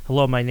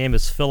Hello, my name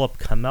is Philip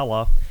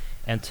Camella,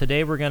 and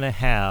today we're going to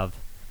have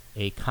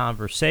a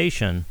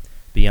conversation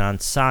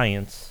beyond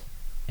science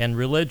and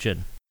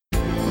religion.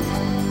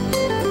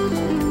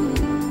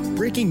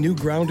 Breaking new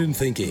ground in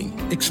thinking,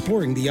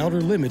 exploring the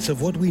outer limits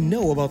of what we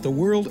know about the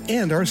world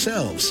and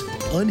ourselves,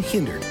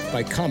 unhindered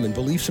by common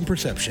beliefs and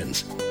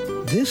perceptions.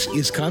 This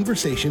is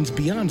Conversations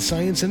Beyond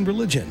Science and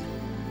Religion,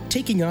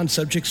 taking on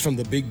subjects from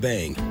the Big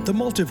Bang, the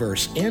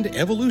multiverse, and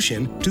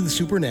evolution to the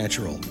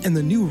supernatural and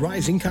the new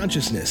rising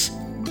consciousness.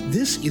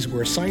 This is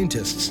where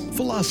scientists,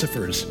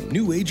 philosophers,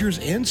 New Agers,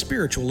 and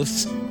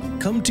spiritualists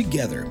come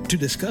together to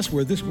discuss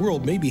where this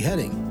world may be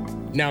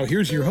heading. Now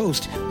here's your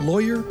host,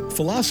 lawyer,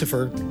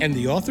 philosopher, and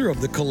the author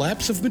of The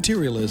Collapse of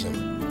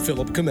Materialism,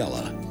 Philip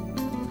Camella.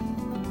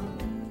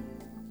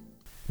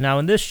 Now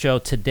in this show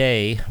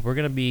today, we're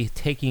going to be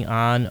taking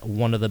on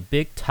one of the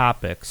big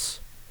topics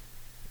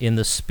in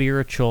the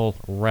spiritual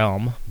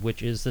realm,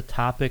 which is the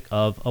topic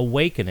of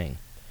awakening.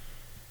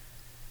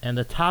 And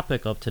the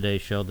topic of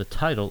today's show, the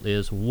title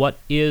is, What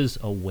is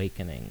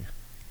Awakening?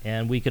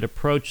 And we could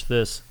approach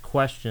this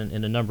question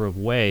in a number of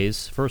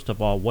ways. First of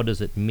all, what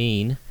does it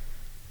mean?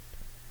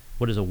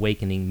 What does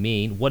awakening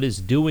mean? What is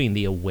doing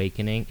the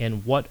awakening?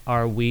 And what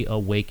are we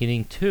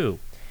awakening to?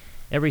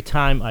 Every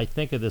time I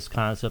think of this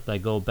concept, I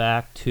go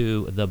back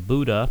to the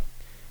Buddha.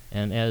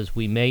 And as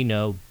we may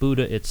know,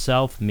 Buddha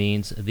itself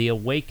means the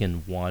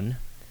awakened one.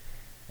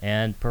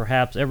 And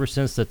perhaps ever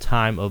since the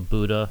time of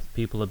Buddha,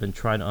 people have been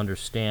trying to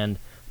understand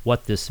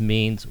what this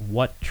means,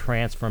 what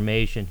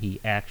transformation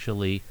he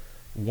actually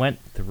went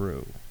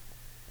through.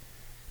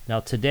 Now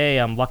today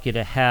I'm lucky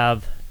to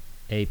have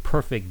a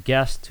perfect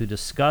guest to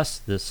discuss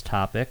this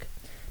topic.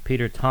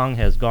 Peter Tung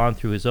has gone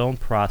through his own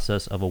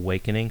process of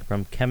awakening,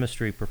 from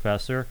chemistry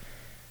professor,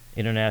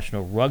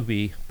 international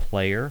rugby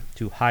player,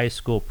 to high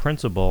school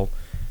principal,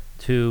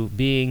 to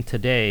being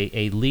today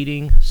a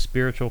leading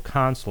spiritual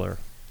counselor,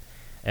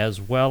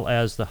 as well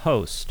as the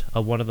host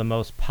of one of the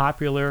most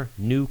popular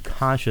new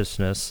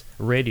consciousness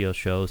radio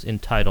shows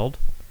entitled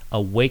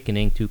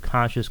Awakening to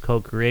Conscious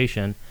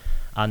Co-Creation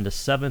on the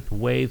Seventh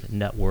Wave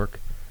Network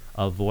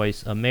of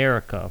Voice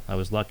America. I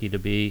was lucky to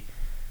be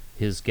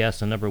his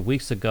guest a number of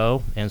weeks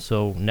ago, and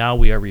so now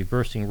we are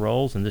reversing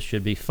roles, and this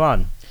should be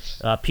fun.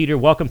 Peter,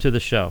 welcome to the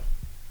show.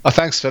 Oh,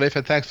 thanks, Philip,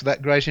 and thanks for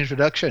that great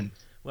introduction.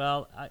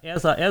 Well,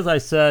 as I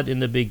said in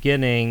the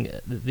beginning,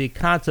 the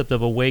concept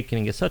of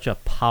awakening is such a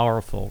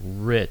powerful,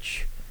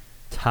 rich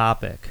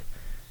topic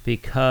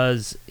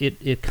because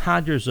it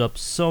conjures up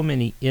so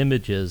many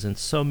images and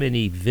so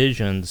many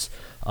visions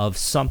of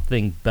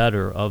something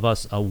better, of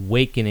us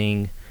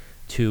awakening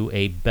to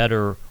a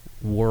better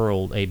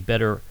world, a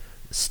better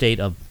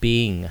state of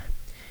being.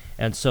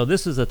 And so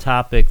this is a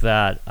topic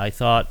that I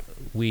thought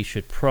we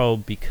should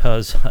probe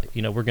because,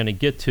 we're going to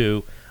get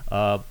to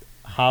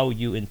how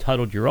you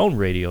entitled your own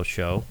radio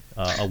show,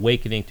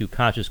 Awakening to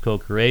Conscious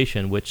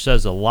Co-Creation, which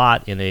says a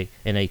lot in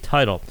a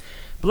title.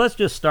 But let's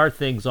just start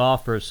things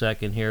off for a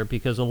second here,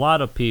 because a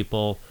lot of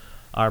people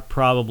are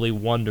probably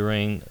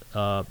wondering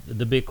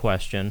the big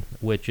question,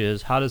 which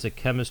is, how does a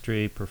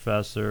chemistry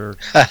professor,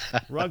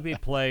 rugby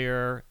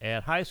player,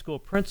 and high school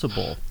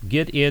principal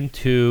get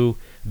into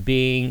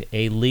being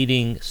a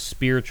leading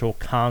spiritual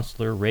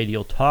counselor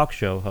radio talk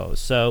show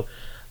host?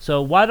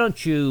 So why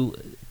don't you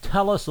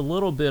tell us a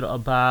little bit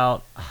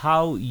about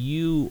how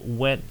you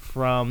went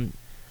from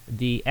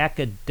the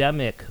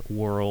academic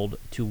world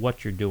to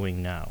what you're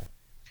doing now?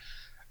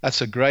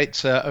 That's a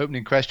great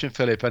opening question,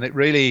 Philip, and it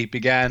really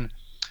began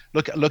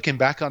looking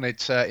back on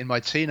it in my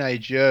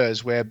teenage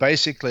years, where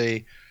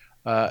basically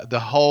the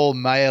whole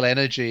male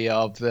energy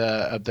of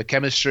the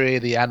chemistry,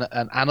 an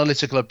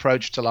analytical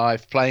approach to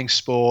life, playing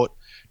sport,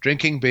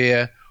 drinking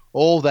beer,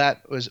 all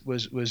that was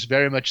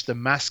very much the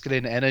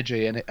masculine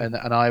energy, and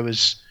I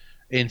was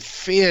in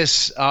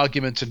fierce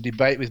argument and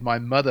debate with my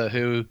mother,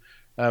 who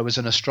was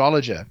an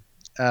astrologer,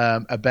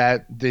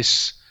 about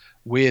this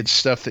weird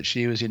stuff that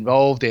she was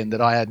involved in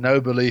that I had no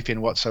belief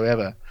in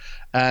whatsoever.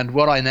 And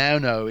what I now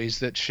know is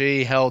that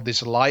she held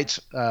this light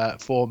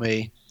for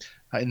me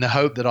in the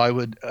hope that I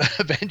would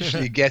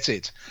eventually get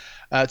it.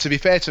 To be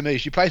fair to me,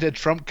 she played her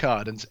trump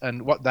card,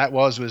 and what that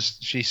was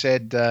she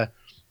said,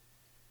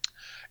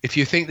 if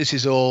you think this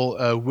is all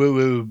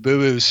woo-woo,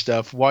 boo-woo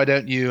stuff, why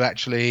don't you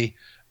actually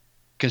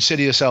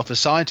consider yourself a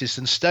scientist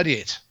and study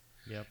it?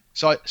 Yep.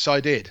 So I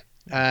did.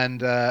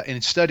 And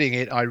in studying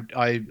it,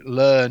 I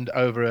learned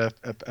over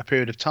a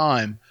period of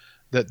time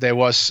that there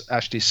was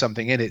actually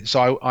something in it.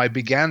 So I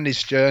began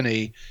this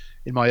journey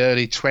in my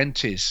early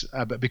 20s.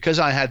 But because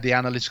I had the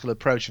analytical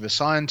approach of a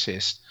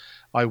scientist,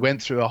 I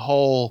went through a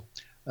whole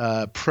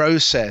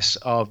process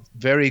of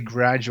very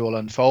gradual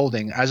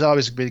unfolding as I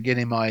was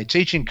beginning my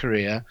teaching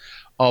career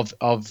of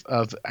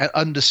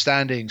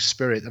understanding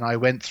spirit. And I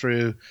went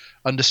through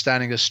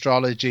understanding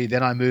astrology.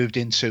 Then I moved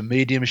into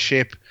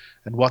mediumship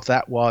and what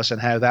that was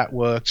and how that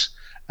works,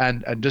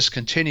 and just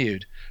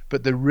continued.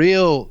 But the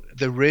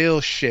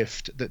real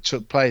shift that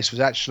took place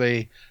was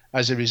actually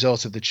as a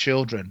result of the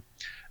children.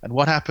 And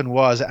what happened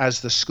was,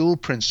 as the school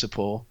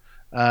principal,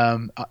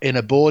 in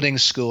a boarding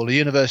school, a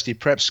university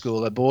prep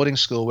school, a boarding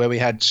school where we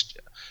had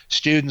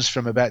students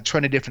from about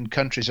 20 different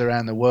countries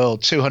around the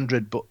world,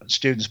 200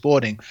 students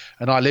boarding,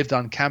 and I lived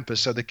on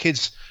campus. So the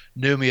kids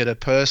knew me at a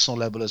personal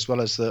level as well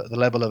as the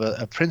level of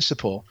a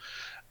principal.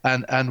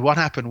 And what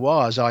happened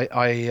was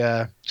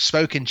I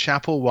spoke in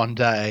chapel one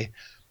day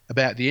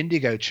about the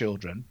Indigo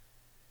children,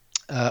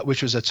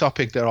 which was a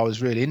topic that I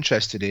was really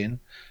interested in.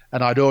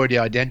 And I'd already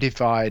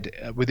identified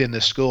within the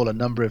school a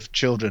number of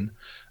children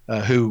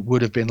who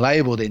would have been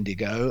labeled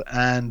Indigo.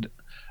 And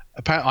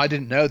apparently, I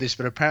didn't know this,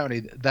 but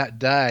apparently that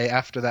day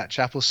after that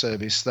chapel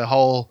service, the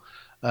whole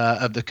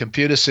of the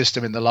computer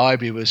system in the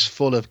library was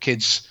full of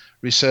kids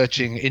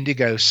researching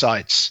Indigo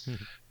sites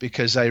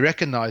because they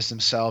recognized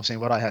themselves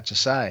in what I had to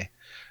say.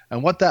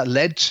 And what that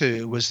led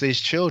to was these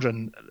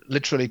children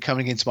literally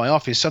coming into my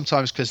office,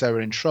 sometimes because they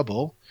were in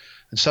trouble,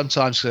 and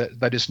sometimes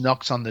they just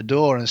knocked on the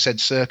door and said,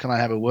 "Sir, can I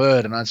have a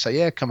word?" And I'd say,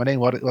 "Yeah, come on in.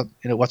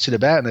 What's it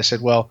about?" And they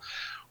said, "Well,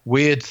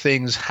 weird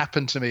things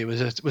happened to me."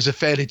 It was a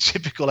fairly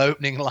typical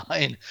opening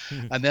line.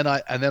 And then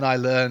I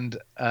learned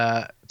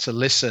to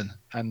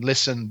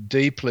listen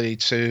deeply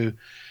to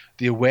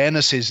the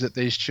awarenesses that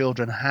these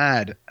children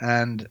had.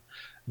 And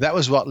that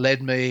was what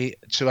led me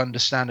to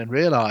understand and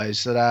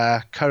realize that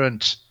our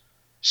current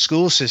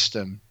school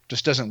system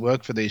just doesn't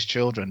work for these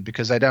children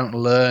because they don't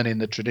learn in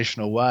the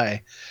traditional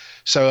way.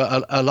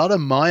 So a lot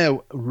of my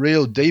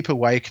real deep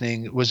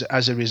awakening was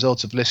as a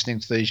result of listening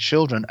to these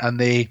children and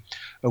the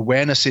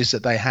awarenesses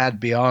that they had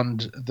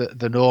beyond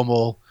the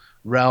normal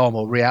realm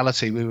or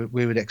reality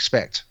we would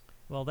expect.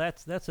 Well,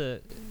 that's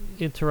a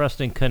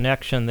interesting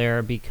connection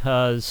there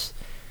because,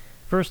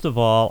 first of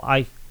all,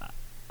 I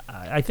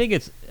think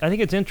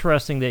it's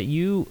interesting that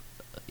you,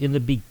 in the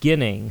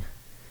beginning,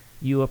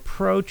 you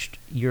approached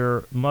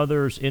your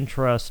mother's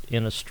interest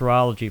in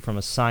astrology from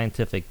a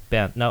scientific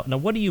bent. Now,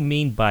 what do you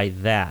mean by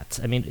that?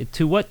 I mean,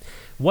 to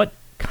what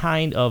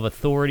kind of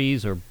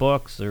authorities or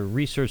books or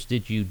research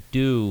did you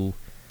do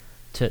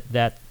to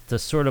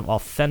sort of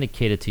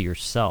authenticate it to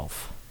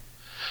yourself?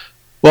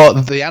 Well,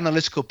 the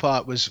analytical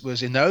part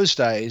was in those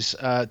days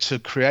to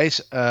create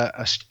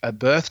a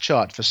birth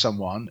chart for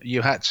someone.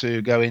 You had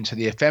to go into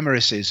the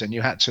ephemerises and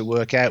you had to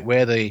work out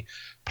where the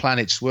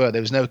planets were.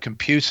 There was no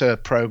computer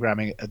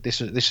programming.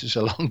 This is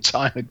a long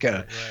time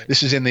ago. Right.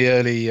 This is in the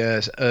early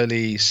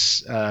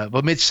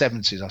mid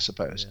 70s, I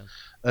suppose.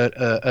 Yeah.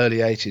 Early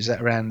 80s,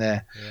 that around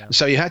there. Yeah.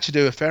 So you had to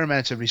do a fair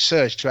amount of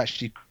research to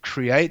actually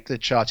create the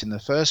chart in the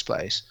first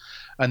place,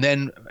 and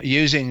then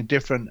using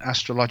different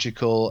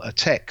astrological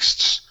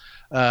texts,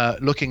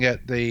 looking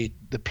at the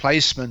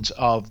placement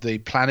of the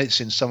planets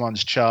in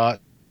someone's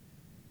chart,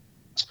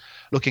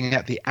 looking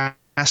at the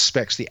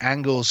aspects, the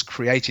angles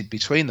created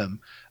between them,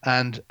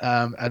 and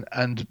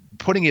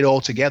putting it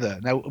all together.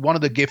 Now, one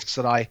of the gifts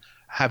that I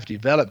have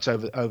developed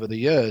over the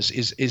years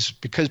is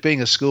because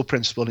being a school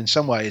principal in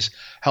some ways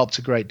helped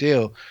a great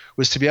deal,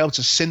 was to be able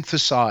to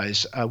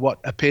synthesize what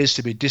appears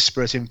to be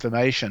disparate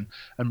information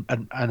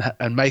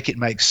and make it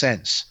make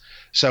sense.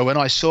 So when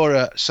I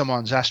saw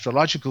someone's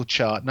astrological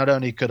chart, not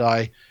only could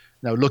I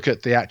look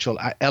at the actual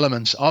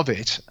elements of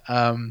it,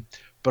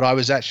 but I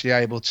was actually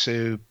able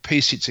to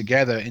piece it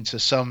together into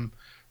some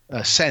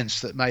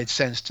sense that made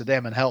sense to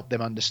them and help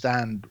them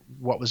understand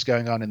what was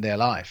going on in their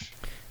life.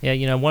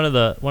 Yeah, one of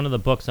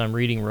the books I'm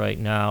reading right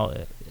now,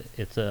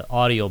 it's an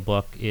audio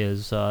book,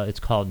 is it's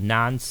called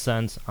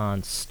Nonsense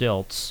on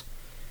Stilts,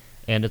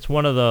 and it's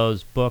one of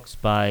those books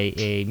by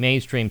a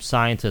mainstream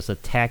scientist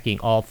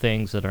attacking all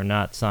things that are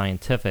not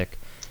scientific.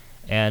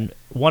 And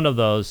one of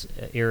those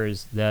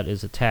areas that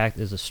is attacked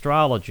is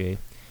astrology.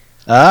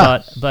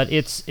 But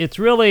it's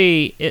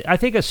really, I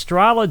think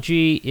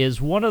astrology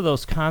is one of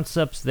those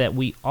concepts that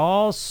we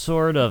all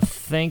sort of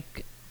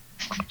think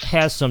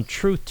has some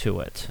truth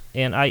to it.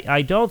 And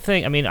I don't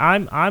think, I mean,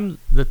 I'm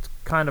the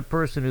kind of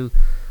person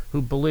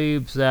who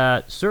believes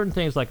that certain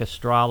things like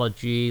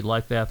astrology,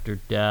 life after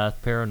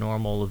death,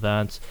 paranormal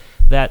events,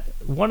 that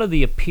one of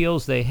the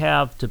appeals they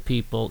have to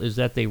people is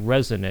that they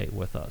resonate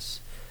with us.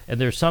 And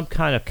there's some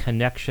kind of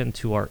connection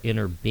to our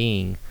inner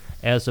being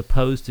as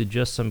opposed to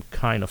just some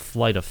kind of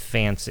flight of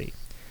fancy.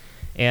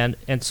 And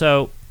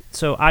so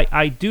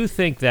I do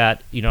think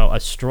that,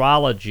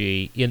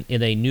 astrology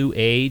in a new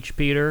age,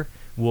 Peter,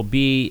 will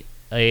be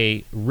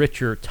a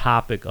richer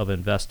topic of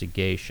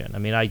investigation. I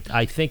mean,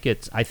 I think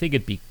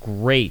it'd be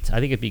great. I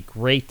think it'd be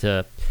great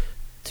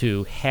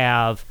to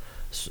have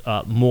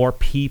more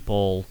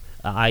people,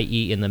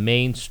 i.e. in the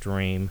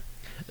mainstream,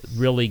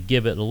 really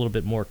give it a little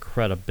bit more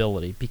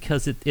credibility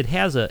because it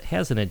has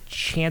an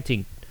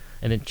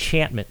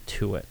enchantment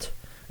to it.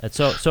 And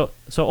so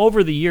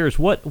over the years,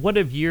 what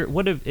have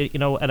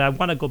and I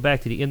want to go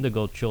back to the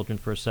Indigo children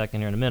for a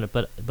second here in a minute,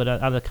 but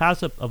on the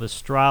concept of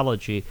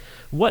astrology,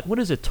 what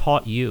has it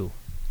taught you?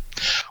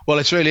 Well,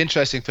 it's really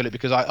interesting, Philip,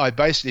 because I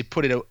basically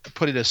put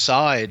it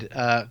aside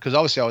because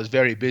obviously I was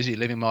very busy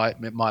living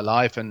my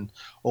life and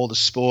all the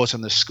sports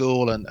and the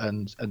school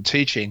and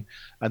teaching,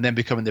 and then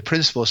becoming the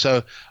principal.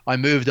 So I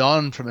moved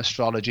on from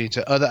astrology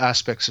to other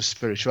aspects of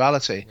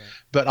spirituality, right.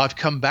 But I've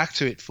come back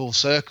to it full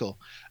circle.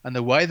 And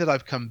the way that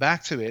I've come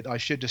back to it, I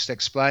should just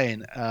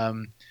explain,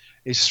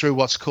 is through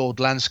what's called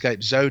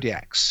landscape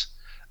zodiacs.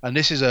 And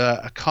this is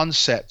a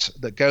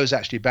concept that goes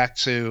actually back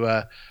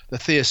to the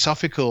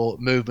theosophical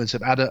movement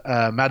of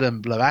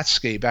Madame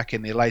Blavatsky back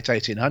in the late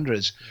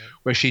 1800s,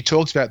 where she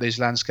talks about these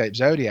landscape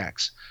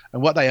zodiacs.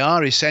 And what they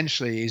are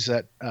essentially is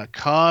that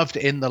carved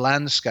in the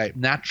landscape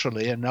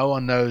naturally, and no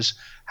one knows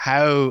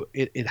how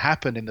it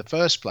happened in the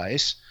first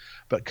place,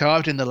 but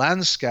carved in the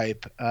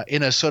landscape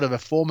in a sort of a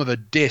form of a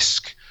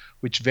disc,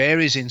 which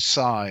varies in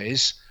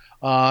size,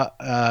 are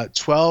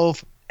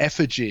 12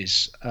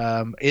 effigies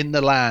in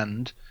the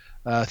land,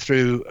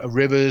 through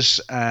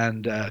rivers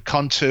and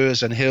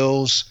contours and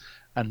hills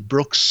and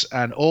brooks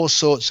and all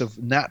sorts of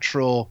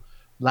natural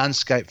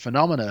landscape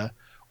phenomena,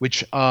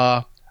 which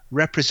are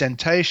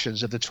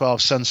representations of the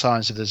 12 sun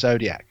signs of the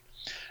zodiac.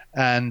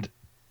 And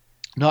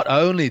not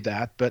only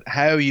that, but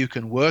how you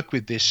can work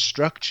with this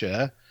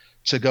structure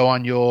to go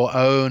on your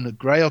own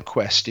grail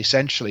quest,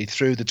 essentially,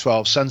 through the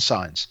 12 sun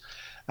signs.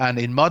 And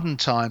in modern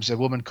times, a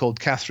woman called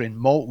Catherine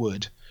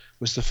Maltwood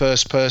was the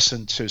first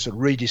person to sort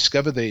of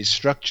rediscover these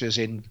structures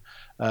in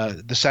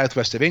the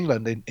southwest of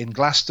England, in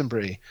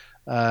Glastonbury.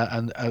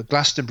 And a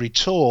Glastonbury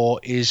tour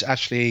is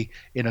actually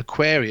in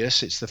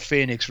Aquarius. It's the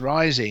Phoenix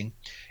Rising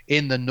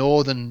in the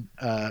northern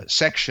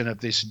section of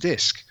this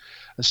disc.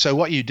 And so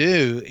what you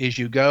do is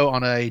you go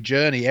on a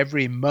journey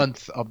every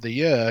month of the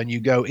year, and you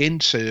go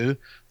into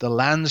the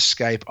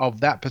landscape of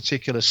that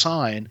particular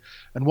sign.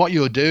 And what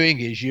you're doing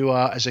is you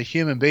are, as a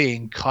human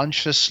being,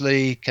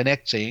 consciously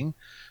connecting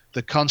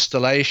the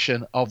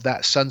constellation of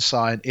that sun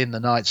sign in the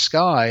night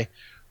sky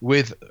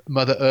with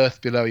Mother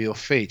Earth below your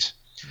feet.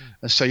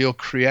 And so you're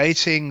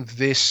creating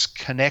this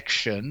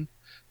connection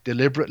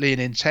deliberately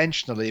and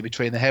intentionally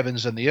between the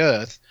heavens and the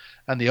earth.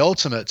 And the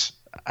ultimate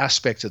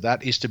aspect of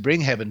that is to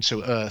bring heaven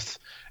to earth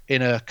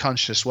in a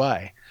conscious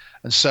way.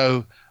 And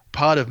so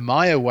part of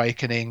my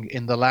awakening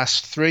in the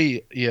last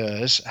 3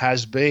 years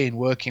has been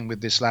working with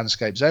this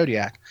landscape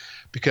zodiac,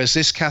 because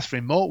this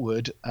Catherine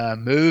Maltwood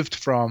moved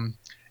from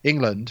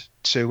England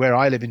to where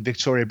I live in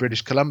Victoria,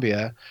 British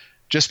Columbia,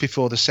 just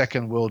before the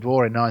Second World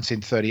War in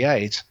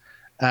 1938.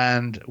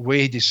 And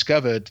we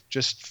discovered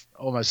just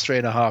almost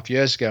 3.5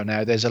 years ago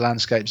now, there's a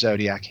landscape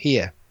zodiac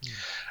here.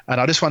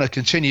 And I just want to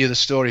continue the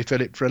story,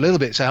 Philip, for a little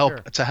bit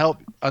to help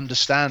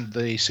understand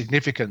the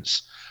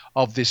significance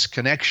of this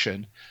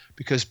connection,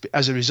 because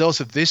as a result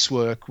of this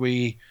work,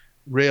 we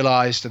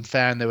realized and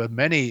found there were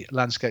many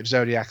landscape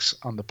zodiacs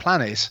on the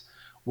planet,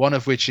 one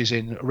of which is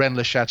in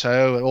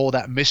Rennes-le-Château, and all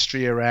that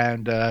mystery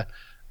around the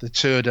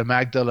Tour de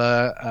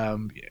Magdala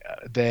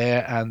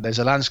there, and there's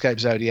a landscape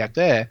zodiac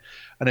there,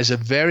 and there's a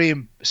very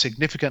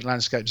significant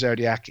landscape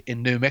zodiac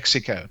in New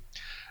Mexico.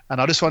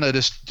 And I just want to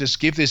just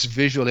give this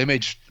visual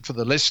image for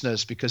the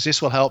listeners, because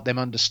this will help them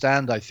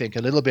understand, I think,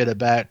 a little bit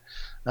about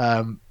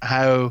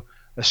how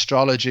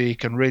astrology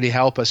can really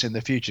help us in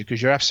the future,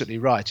 because you're absolutely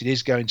right. It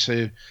is going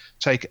to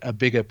take a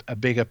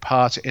bigger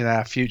part in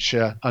our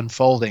future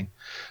unfolding.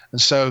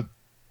 And so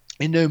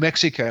in New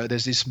Mexico,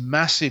 there's this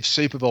massive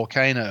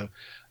supervolcano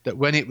that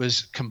when it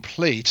was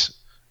complete,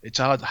 it's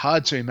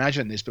hard to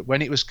imagine this, but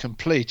when it was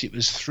complete, it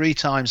was 3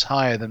 times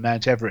higher than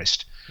Mount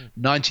Everest,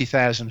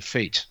 90,000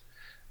 feet.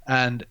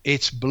 And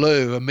it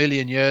blew 1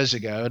 million years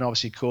ago and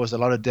obviously caused a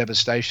lot of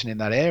devastation in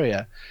that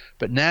area.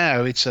 But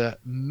now it's a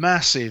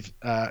massive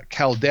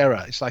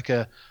caldera. It's like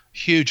a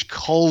huge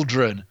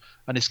cauldron,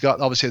 and it's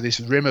got obviously this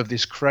rim of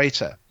this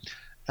crater.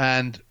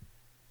 And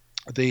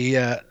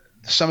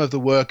some of the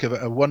work of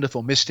a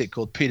wonderful mystic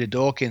called Peter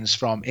Dawkins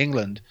from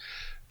England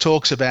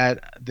talks about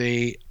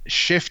the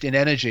shift in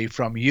energy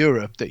from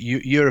Europe, that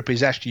Europe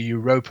is actually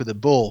Europa the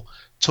bull,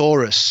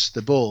 Taurus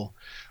the bull,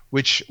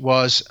 which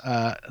was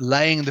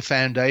laying the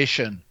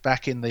foundation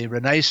back in the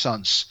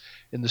Renaissance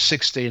in the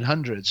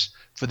 1600s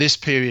for this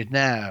period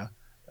now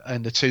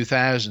in the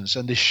 2000s.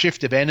 And this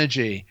shift of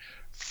energy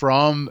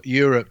from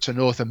Europe to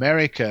North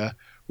America,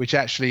 which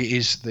actually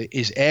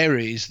is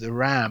Aries, the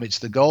ram, it's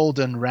the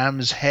golden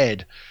ram's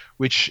head,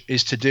 which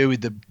is to do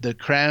with the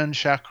crown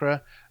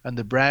chakra and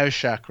the brow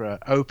chakra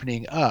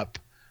opening up.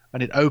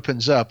 And it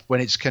opens up when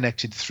it's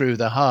connected through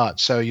the heart.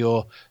 So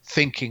you're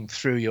thinking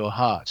through your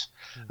heart.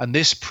 And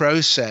this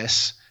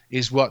process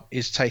is what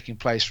is taking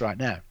place right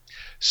now.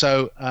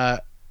 So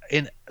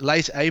in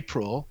late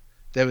April,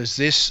 there was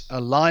this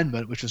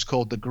alignment, which was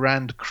called the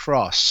Grand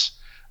Cross.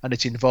 And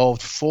it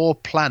involved 4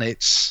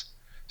 planets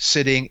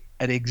sitting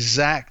at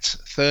exact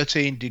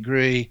 13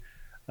 degree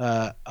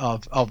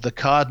of the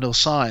cardinal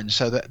sign,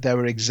 so that they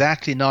were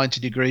exactly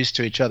 90 degrees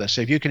to each other.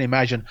 So if you can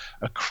imagine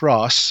a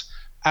cross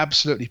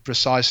absolutely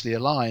precisely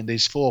aligned,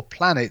 these 4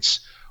 planets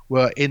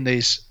were in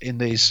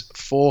these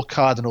 4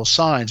 cardinal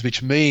signs,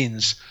 which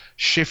means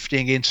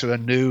shifting into a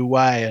new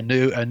way, a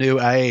new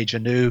age, a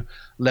new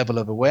level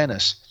of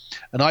awareness.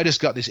 And I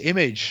just got this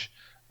image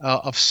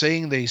of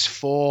seeing these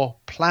 4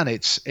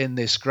 planets in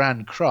this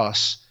grand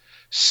cross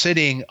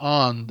sitting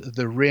on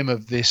the rim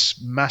of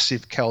this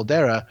massive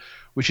caldera,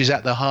 which is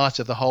at the heart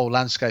of the whole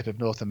landscape of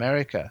North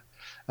America.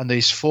 And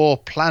these 4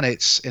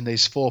 planets in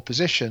these 4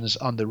 positions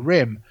on the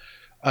rim,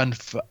 and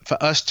for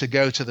us to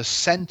go to the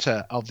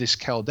center of this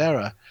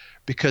caldera,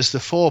 because the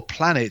 4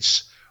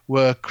 planets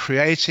were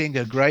creating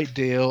a great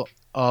deal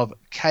of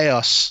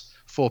chaos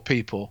for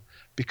people,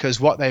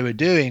 because what they were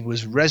doing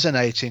was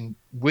resonating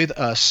with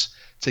us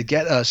to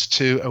get us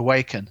to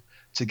awaken,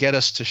 to get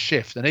us to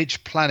shift. And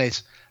each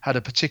planet had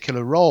a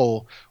particular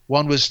role.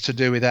 One was to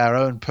do with our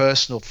own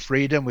personal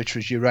freedom, which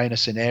was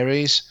Uranus in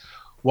Aries.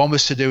 One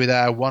was to do with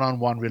our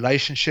one-on-one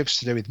relationships,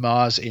 to do with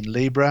Mars in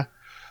Libra.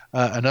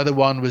 Another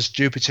one was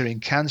Jupiter in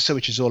Cancer,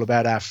 which is all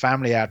about our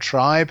family, our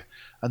tribe.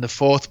 And the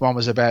 4th one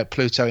was about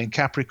Pluto in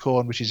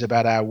Capricorn, which is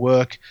about our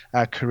work,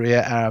 our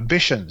career, our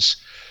ambitions.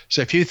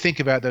 So if you think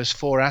about those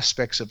 4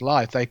 aspects of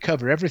life, they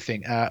cover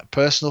everything: our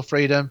personal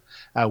freedom,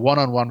 our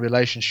one-on-one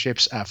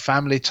relationships, our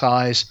family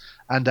ties,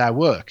 and our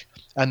work.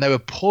 And they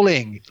were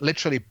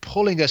literally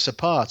pulling us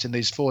apart in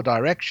these 4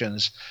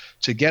 directions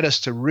to get us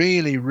to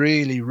really,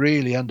 really,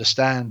 really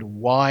understand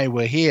why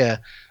we're here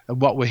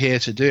and what we're here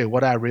to do,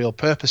 what our real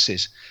purpose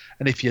is.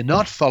 And if you're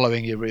not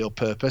following your real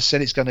purpose,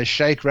 then it's going to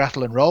shake,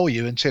 rattle, and roll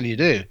you until you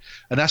do.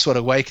 And that's what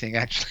awakening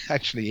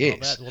actually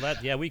is.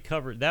 We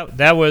covered that.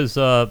 That was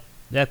a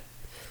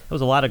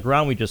lot of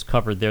ground we just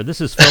covered there.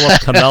 This is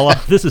Philip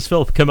Comella.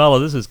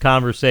 This is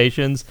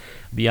Conversations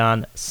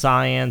Beyond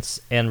Science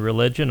and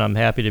Religion. I'm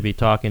happy to be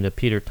talking to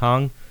Peter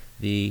Tung,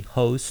 the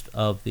host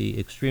of the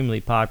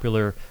extremely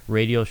popular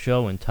radio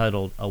show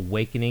entitled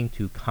Awakening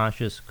to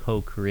Conscious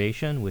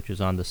Co-Creation, which is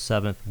on the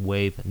 7th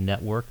Wave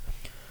Network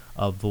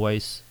of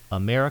Voice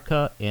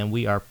America. And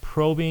we are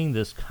probing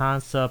this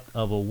concept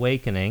of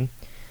awakening.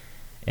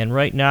 And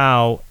right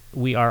now,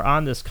 we are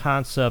on this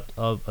concept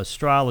of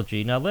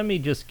astrology. Now, let me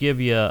just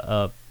give you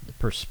a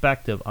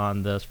perspective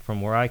on this from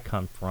where I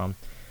come from,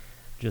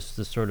 just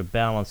to sort of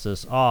balance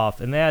this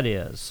off. And that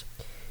is,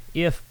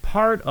 if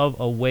part of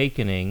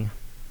awakening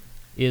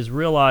is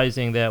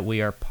realizing that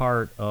we are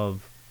part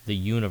of the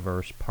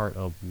universe, part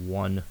of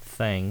one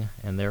thing,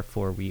 and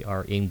therefore we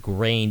are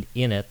ingrained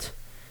in it,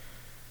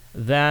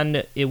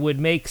 then it would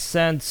make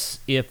sense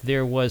if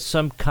there was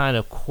some kind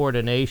of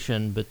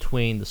coordination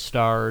between the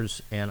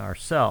stars and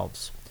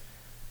ourselves.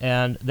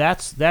 And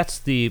that's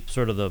the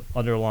sort of the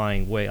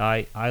underlying way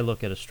I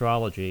look at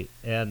astrology.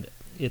 And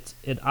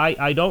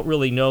I don't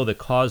really know the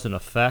cause and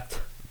effect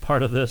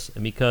part of this,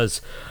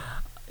 because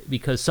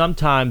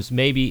sometimes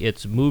maybe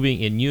it's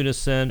moving in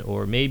unison,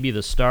 or maybe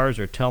the stars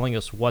are telling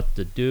us what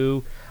to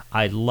do.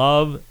 I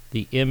love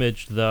the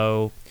image,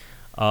 though,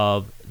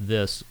 of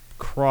this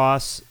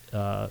cross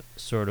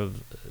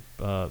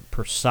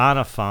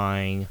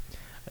personifying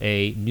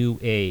a new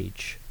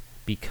age,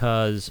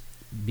 because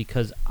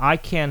I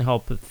can't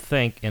help but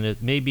think, and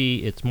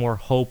maybe it's more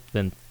hope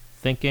than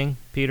thinking,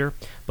 Peter,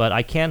 but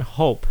I can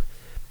hope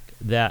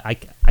that I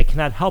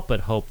cannot help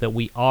but hope that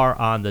we are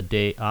on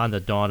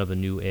the dawn of a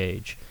new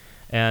age.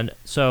 And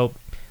so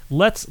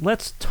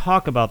let's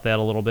talk about that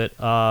a little bit.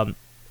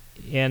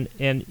 And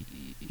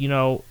you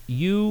know,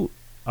 you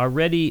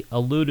already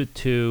alluded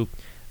to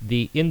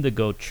the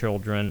Indigo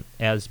Children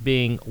as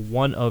being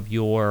one of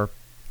your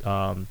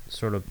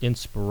sort of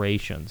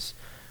inspirations.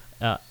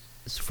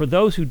 For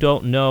those who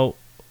don't know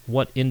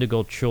what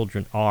Indigo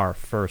Children are,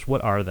 first,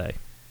 what are they?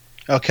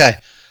 Okay.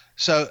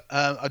 So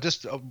I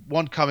just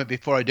one comment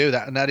before I do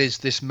that, and that is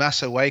this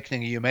mass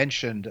awakening you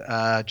mentioned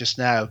just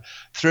now.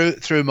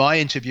 Through my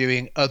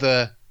interviewing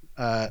other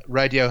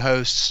radio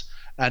hosts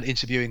and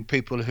interviewing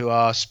people who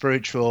are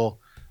spiritual,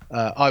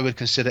 I would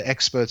consider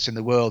experts in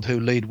the world, who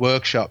lead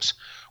workshops,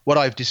 what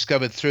I've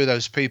discovered through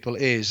those people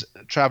is,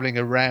 traveling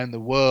around the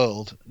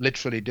world,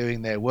 literally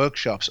doing their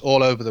workshops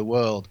all over the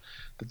world,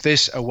 that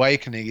this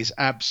awakening is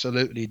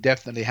absolutely,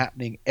 definitely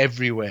happening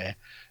everywhere.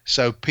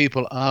 So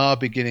people are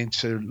beginning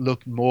to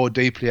look more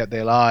deeply at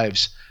their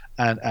lives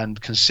and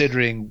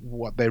considering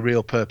what their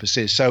real purpose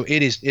is. So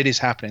it is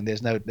happening.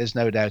 There's no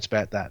doubt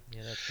about that.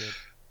 Yeah, that's good.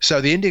 So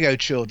the Indigo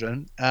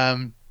Children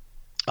are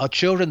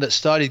children that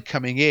started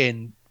coming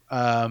in.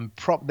 Some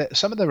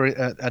of them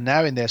are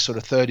now in their sort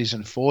of 30s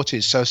and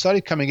 40s. So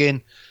started coming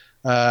in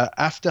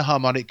after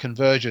harmonic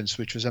convergence,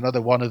 which was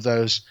another one of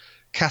those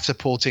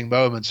catapulting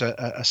moments,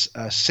 a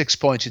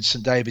six-pointed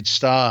St. David's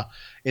star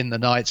in the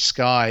night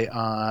sky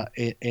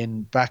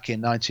back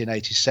in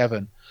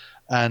 1987.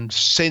 And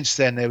since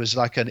then, there was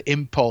like an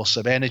impulse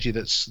of energy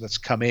that's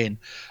come in.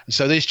 And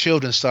so these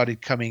children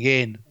started coming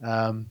in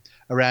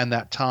around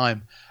that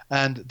time.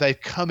 And they've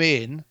come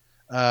in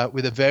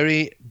with a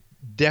very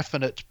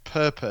definite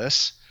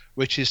purpose,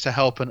 which is to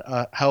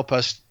help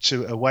us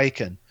to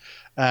awaken.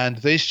 And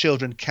these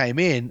children came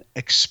in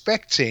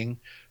expecting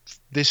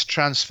this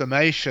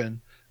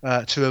transformation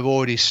to have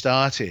already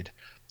started.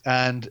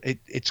 And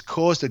it's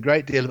caused a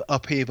great deal of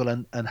upheaval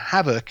and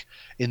havoc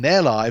in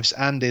their lives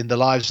and in the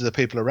lives of the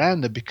people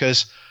around them,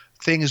 because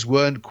things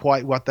weren't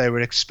quite what they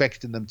were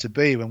expecting them to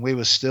be, when we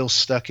were still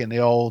stuck in the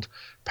old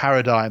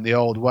paradigm, the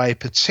old way,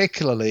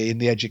 particularly in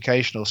the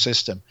educational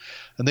system.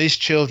 And these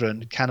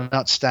children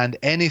cannot stand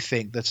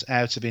anything that's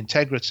out of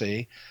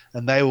integrity,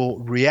 and they will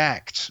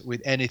react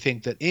with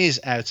anything that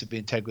is out of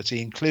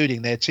integrity,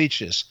 including their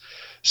teachers.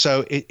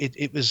 So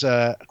it was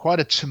quite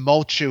a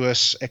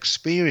tumultuous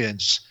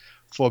experience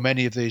for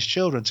many of these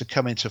children to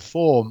come into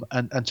form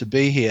and to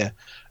be here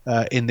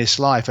in this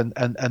life.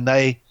 And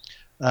they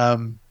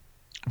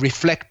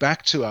reflect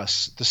back to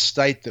us the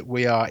state that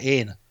we are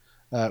in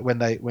when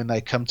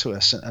they come to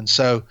us. And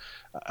so,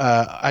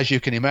 as you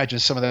can imagine,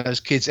 some of those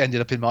kids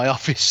ended up in my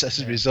office as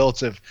a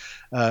result of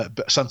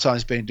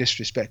sometimes being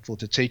disrespectful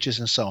to teachers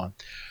and so on.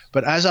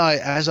 But as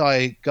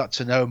I got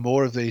to know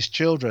more of these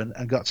children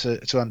and got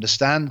to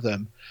understand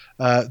them,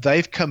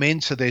 they've come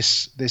into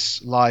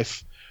this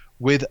life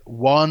with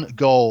one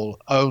goal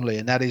only,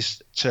 and that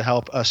is to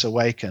help us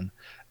awaken.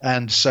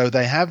 And so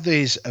they have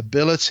these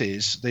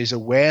abilities, these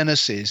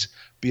awarenesses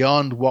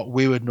beyond what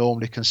we would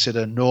normally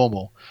consider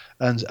normal.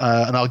 And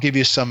I'll give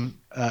you some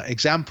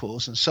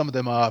examples, and some of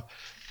them are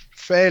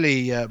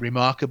fairly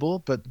remarkable,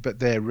 but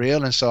they're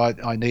real, and so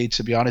I need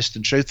to be honest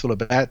and truthful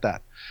about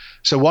that.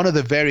 So one of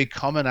the very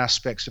common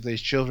aspects of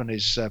these children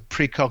is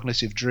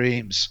precognitive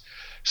dreams,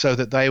 so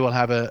that they will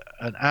have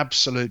an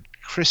absolute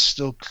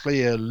crystal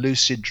clear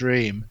lucid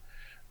dream,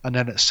 and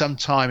then at some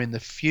time in the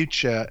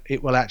future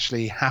it will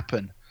actually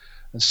happen.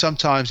 And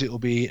sometimes it will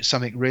be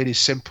something really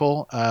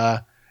simple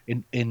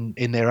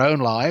in their own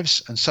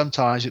lives, and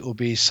sometimes it will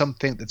be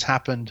something that's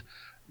happened,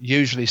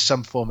 usually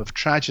some form of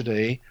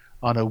tragedy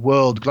on a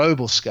world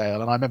global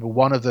scale. And I remember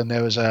one of them,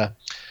 there was an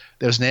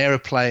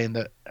aeroplane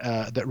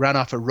that ran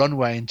off a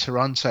runway in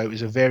Toronto. It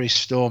was a very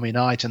stormy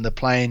night, and the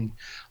plane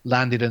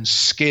landed and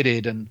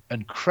skidded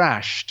and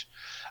crashed.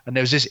 And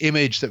there was this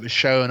image that was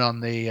shown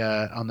on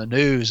the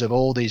news of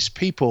all these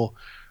people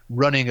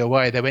running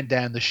away. They went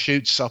down the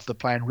chutes off the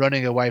plane,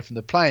 running away from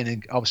the plane,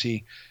 and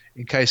obviously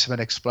in case of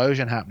an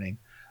explosion happening.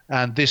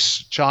 And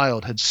this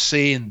child had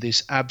seen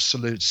this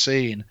absolute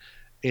scene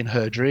in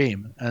her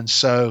dream. And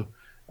so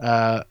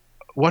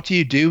what do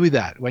you do with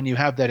that when you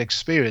have that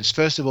experience?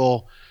 First of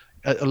all,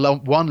 at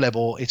one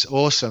level, it's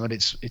awesome and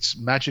it's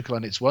magical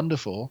and it's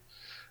wonderful.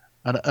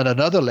 And at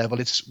another level,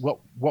 it's what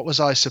was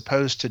I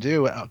supposed to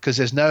do? Because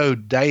there's no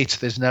date,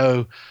 there's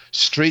no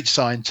street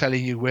sign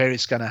telling you where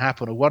it's going to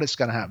happen or what it's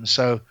going to happen.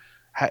 So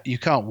you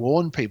can't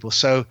warn people.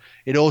 So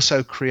it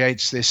also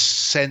creates this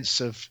sense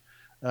of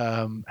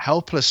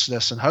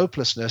helplessness and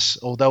hopelessness,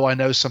 although I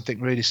know something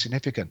really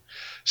significant.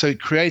 So it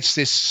creates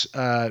this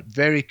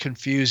very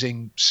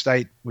confusing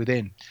state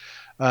within.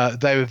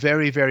 They were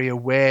very, very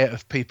aware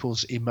of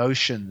people's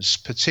emotions,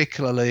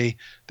 particularly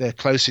their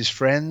closest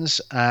friends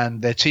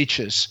and their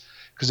teachers,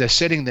 because they're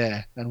sitting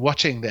there and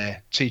watching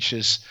their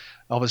teachers,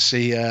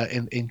 obviously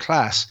in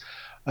class.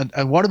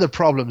 And one of the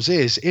problems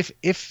is if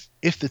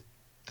the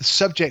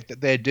subject that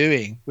they're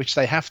doing, which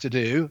they have to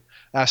do,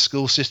 our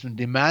school system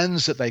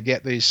demands that they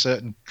get these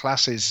certain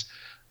classes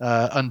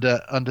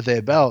under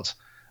their belt,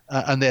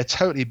 and they're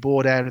totally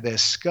bored out of their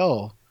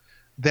skull,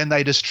 then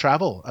they just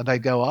travel and they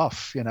go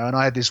off, And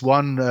I had this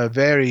one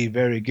very,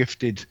 very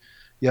gifted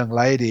young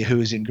lady who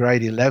was in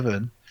grade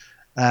 11,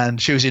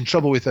 and she was in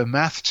trouble with her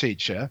math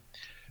teacher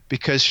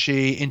because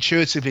she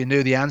intuitively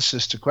knew the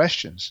answers to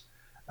questions.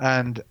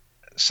 And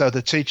so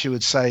the teacher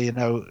would say,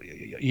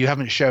 you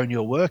haven't shown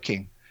you're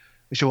working.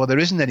 We said, well, there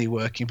isn't any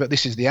working, but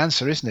this is the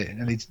answer, isn't it?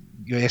 And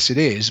yes, it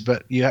is,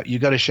 but you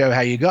got to show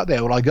how you got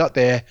there. Well, I got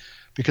there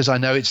because I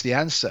know it's the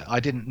answer. I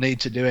didn't need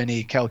to do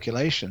any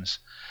calculations.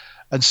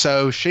 And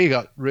so she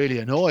got really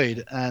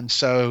annoyed, and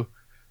so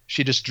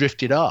she just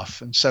drifted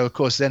off. And so, of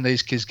course, then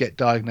these kids get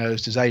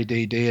diagnosed as ADD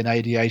and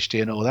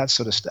ADHD and all that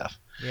sort of stuff.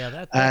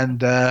 Yeah,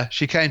 and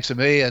she came to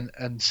me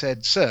and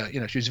said, sir,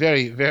 she was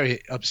very,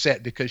 very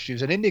upset because she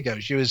was an indigo.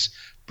 She was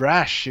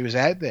brash. She was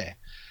out there.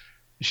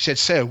 She said,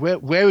 sir,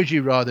 where would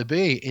you rather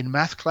be, in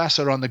math class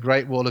or on the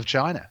Great Wall of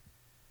China?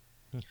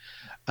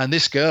 And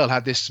this girl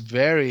had this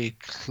very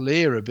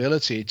clear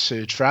ability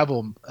to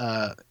travel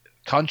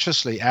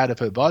consciously out of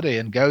her body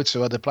and go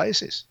to other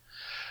places.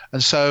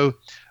 And so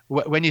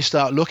when you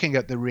start looking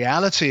at the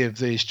reality of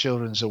these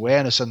children's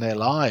awareness and their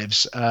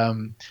lives,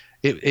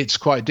 it's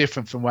quite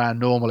different from our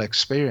normal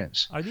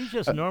experience. Are these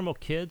just normal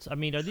kids? I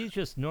mean, are these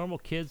just normal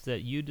kids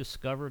that you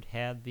discovered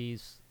had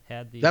these?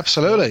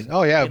 Absolutely.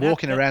 Oh yeah,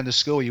 walking around the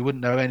school, you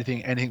wouldn't know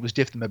anything was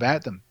different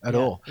about them at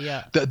all.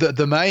 Yeah.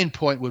 The main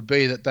point would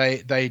be that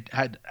they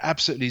had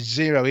absolutely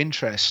zero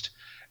interest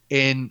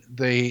in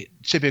the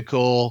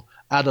typical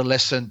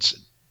adolescent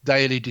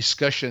daily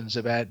discussions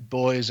about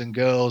boys and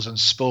girls and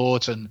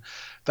sport, and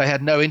they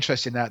had no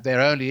interest in that.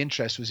 Their only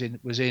interest was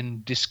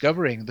in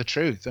discovering the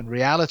truth and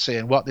reality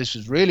and what this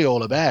was really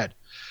all about.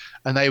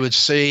 And they would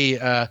see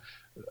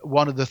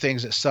one of the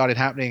things that started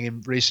happening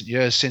in recent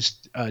years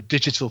since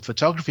digital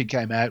photography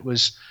came out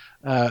was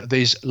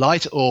these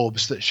light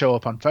orbs that show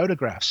up on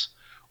photographs.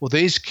 Well,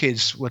 these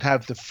kids would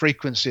have the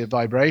frequency of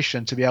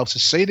vibration to be able to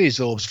see these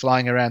orbs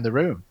flying around the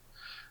room.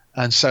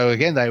 And so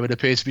again, they would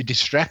appear to be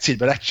distracted,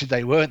 but actually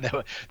they weren't.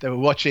 They were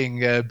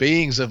watching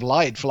beings of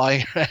light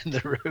flying around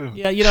the room.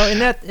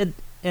 Yeah,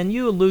 and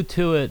you allude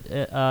to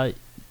it.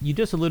 You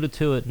just alluded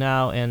to it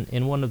now, and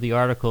in one of the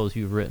articles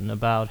you've written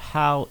about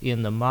how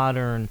in the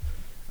modern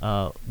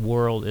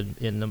world,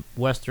 in the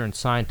Western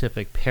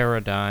scientific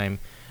paradigm,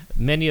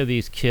 many of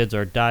these kids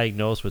are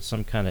diagnosed with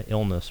some kind of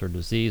illness or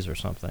disease or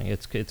something.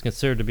 It's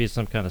considered to be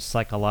some kind of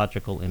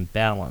psychological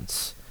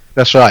imbalance.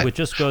 That's right. Which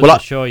just goes to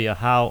show you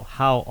how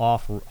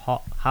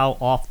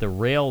off the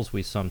rails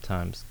we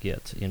sometimes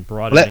get in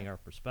broadening our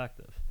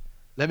perspective.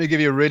 Let me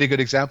give you a really good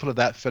example of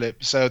that,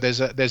 Philip. So there's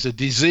a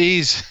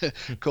disease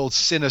called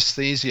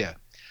synesthesia,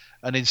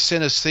 and in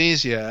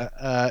synesthesia,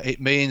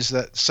 it means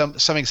that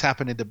something's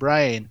happened in the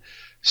brain,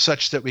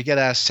 such that we get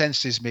our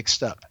senses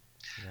mixed up.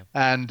 Yeah.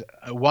 And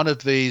one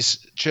of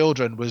these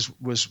children was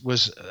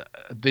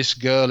this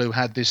girl who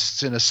had this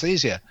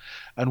synesthesia.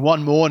 And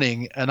one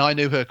morning, and I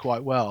knew her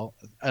quite well,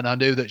 and I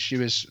knew that she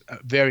was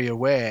very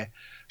aware.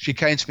 She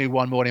came to me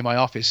one morning in my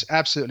office,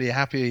 absolutely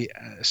happy,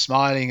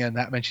 smiling, and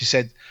that. And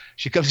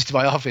she comes into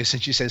my office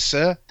and she says,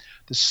 "Sir,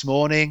 this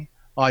morning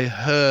I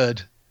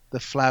heard the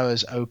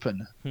flowers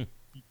open."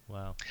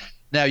 Wow.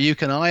 Now you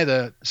can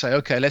either say,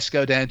 "Okay, let's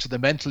go down to the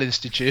mental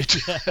institute,"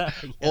 yeah.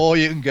 or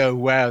you can go,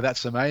 "Wow,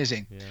 that's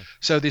amazing." Yeah.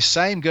 So this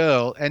same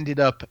girl ended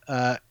up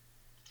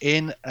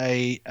in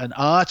an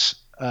art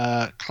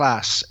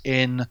class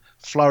in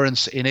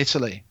Florence in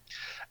Italy,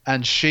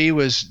 and she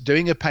was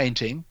doing a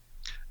painting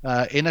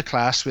in a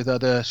class with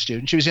other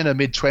students. She was in her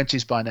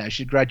mid-20s by now.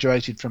 She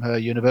graduated from her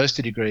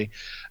university degree,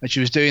 and she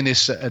was doing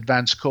this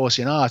advanced course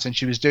in art, and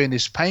she was doing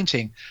this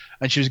painting,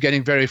 and she was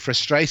getting very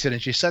frustrated,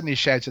 and she suddenly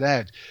shouted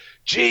out,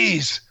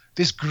 "Geez,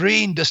 this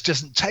green just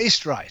doesn't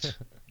taste right."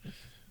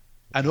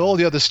 And all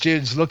the other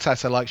students looked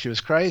at her like she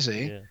was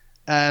crazy. Yeah.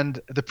 And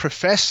the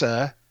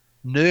professor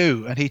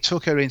knew, and he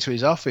took her into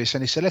his office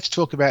and he said, "Let's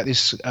talk about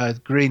this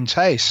green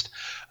taste."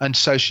 And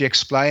so she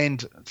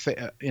explained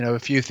a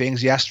few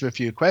things. He asked her a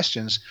few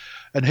questions,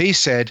 and he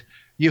said,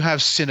 "You have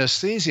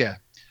synesthesia."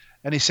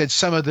 And he said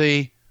some of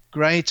the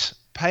great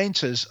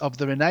painters of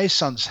the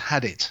Renaissance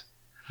had it.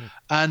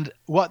 And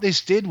what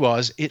this did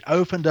was it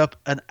opened up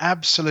an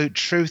absolute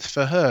truth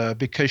for her,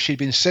 because she'd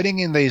been sitting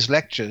in these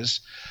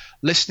lectures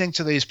listening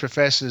to these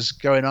professors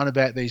going on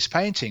about these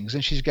paintings,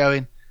 and she's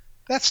going,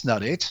 "That's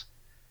not it."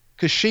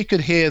 Because she could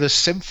hear the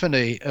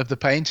symphony of the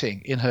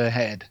painting in her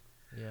head.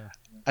 Yeah.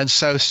 And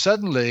so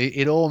suddenly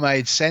it all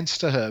made sense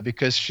to her,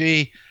 because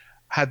she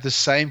had the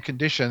same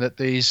condition that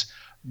these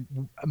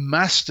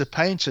master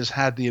painters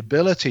had the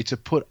ability to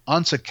put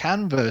onto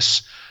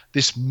canvas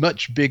this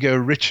much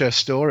bigger, richer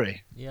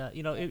story. Yeah,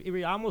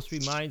 it almost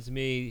reminds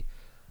me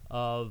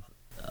of,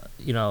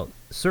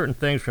 certain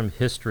things from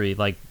history,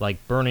 like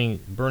burning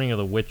of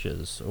the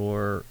witches,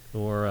 or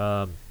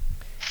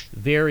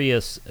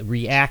various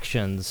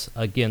reactions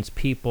against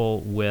people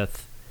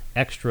with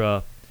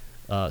extra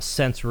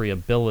sensory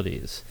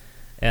abilities.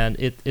 And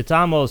it's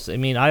almost,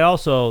 I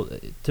also,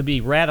 to be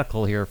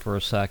radical here for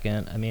a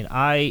second,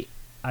 I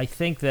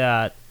think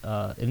that,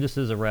 and this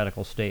is a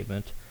radical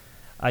statement,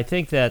 I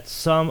think that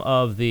some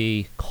of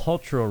the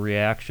cultural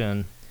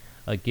reaction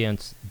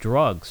against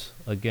drugs,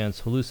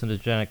 against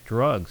hallucinogenic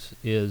drugs,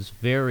 is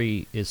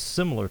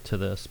similar to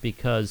this,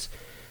 because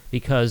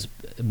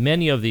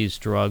many of these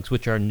drugs,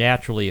 which are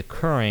naturally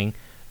occurring,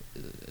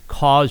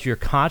 cause your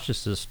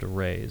consciousness to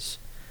raise.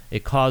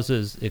 It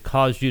causes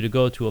you to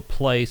go to a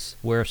place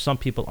where some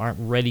people aren't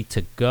ready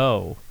to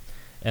go,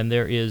 and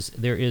there is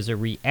a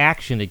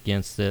reaction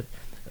against it,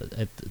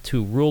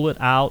 to rule it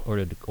out, or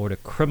to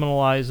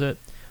criminalize it,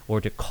 or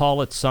to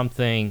call it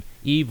something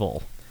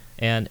evil.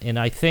 And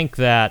I think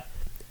that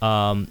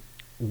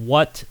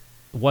what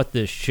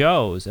this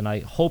shows, and I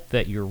hope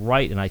that you're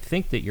right, and I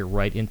think that you're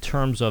right, in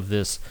terms of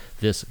this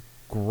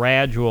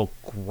gradual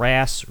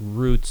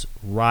grassroots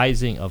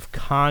rising of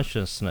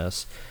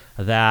consciousness,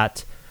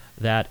 that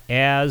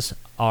as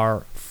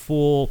our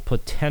full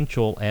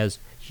potential as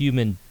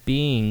human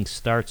beings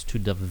starts to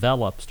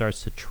develop,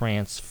 starts to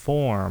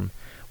transform,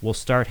 we'll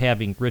start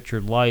having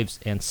richer lives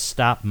and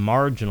stop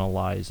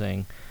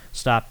marginalizing,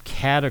 stop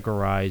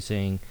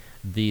categorizing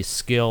these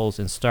skills,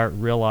 and start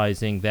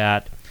realizing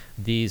that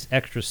these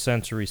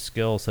extrasensory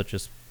skills, such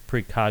as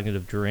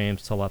precognitive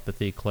dreams,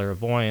 telepathy,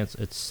 clairvoyance,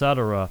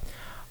 etc.,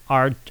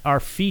 are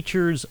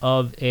features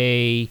of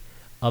a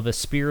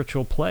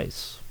spiritual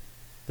place.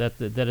 That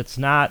it's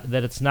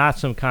not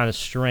some kind of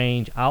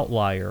strange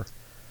outlier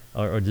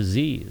or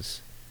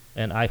disease.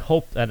 And I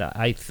hope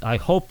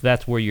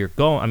that's where you're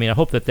going. I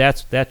hope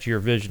that's your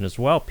vision as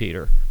well,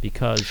 Peter,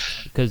 because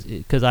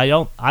I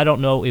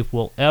don't know if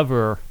we'll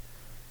ever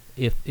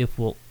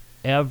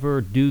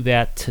do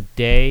that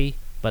today,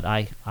 but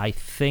I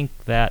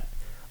think that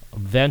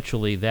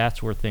eventually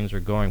that's where things are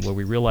going, where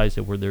we realize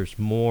that there's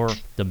more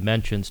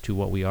dimensions to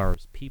what we are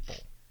as people.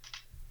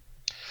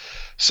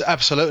 So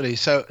absolutely.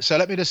 So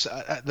let me just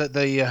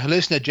the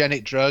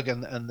hallucinogenic drug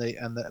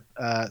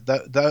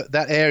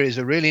that area is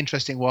a really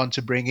interesting one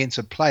to bring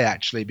into play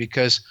actually,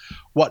 because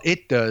what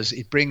it does,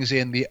 it brings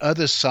in the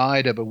other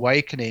side of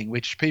awakening,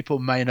 which people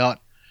may not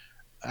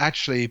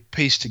actually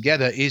piece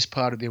together is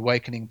part of the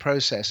awakening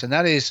process, and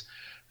that is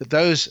that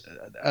those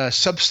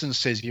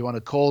substances, if you want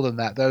to call them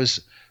that, those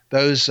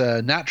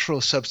natural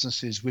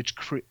substances which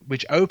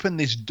open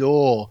this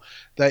door,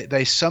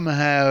 they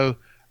somehow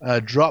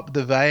drop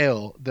the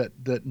veil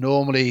that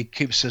normally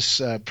keeps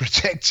us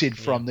protected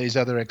from these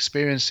other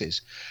experiences.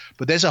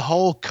 But there's a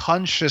whole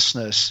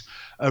consciousness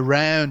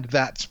around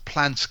that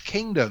plant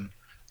kingdom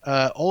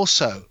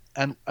also,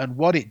 and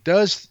what it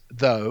does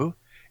though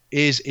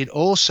is it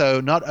also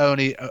not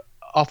only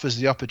offers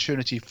the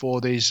opportunity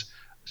for these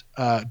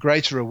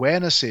greater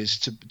awarenesses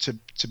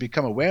to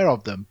become aware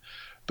of them,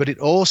 but it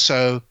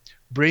also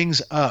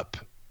brings up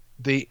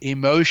the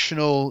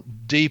emotional,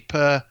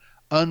 deeper,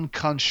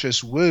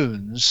 unconscious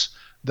wounds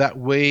that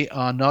we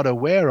are not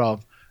aware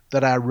of,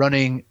 that are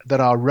running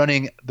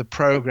the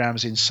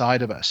programs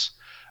inside of us.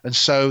 And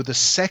so the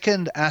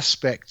second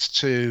aspect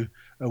to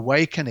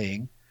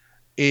awakening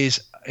is,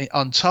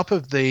 on top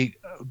of the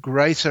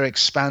greater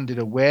expanded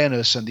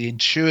awareness and the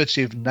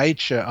intuitive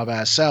nature of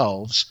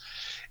ourselves,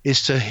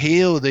 is to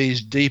heal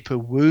these deeper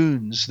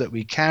wounds that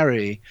we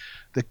carry,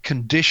 the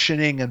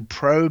conditioning and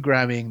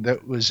programming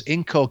that was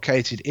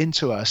inculcated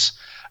into us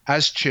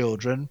as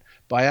children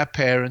by our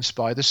parents,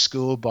 by the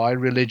school, by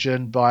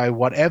religion, by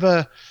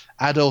whatever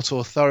adult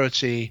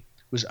authority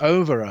was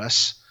over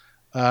us,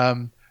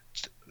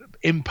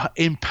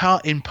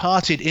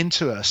 imparted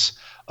into us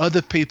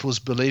other people's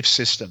belief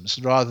systems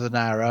rather than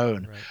our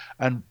own. Right.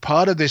 And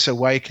part of this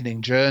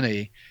awakening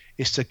journey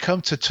is to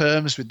come to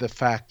terms with the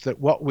fact that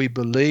what we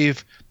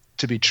believe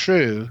to be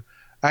true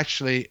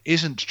actually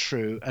isn't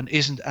true and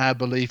isn't our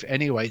belief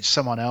anyway, it's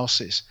someone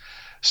else's.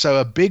 So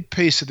a big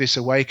piece of this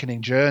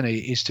awakening journey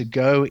is to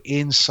go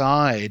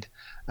inside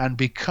and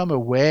become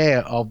aware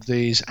of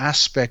these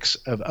aspects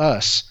of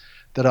us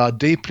that are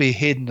deeply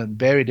hidden and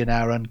buried in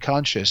our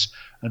unconscious,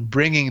 and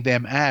bringing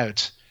them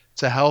out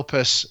to help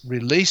us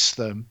release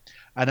them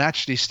and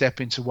actually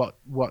step into what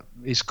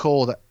is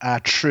called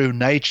our true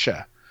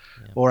nature,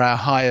 or our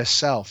higher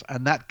self,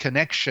 and that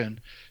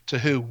connection to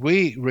who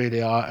we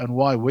really are and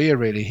why we are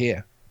really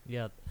here.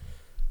 Yeah,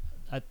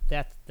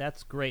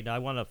 that's great. Now, I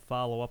want to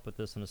follow up with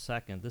this in a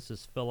second. This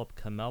is Philip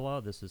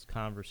Comella. This is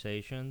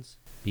Conversations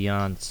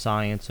Beyond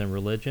Science and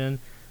Religion.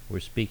 We're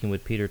speaking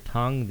with Peter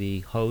Tongue, the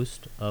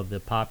host of the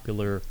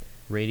popular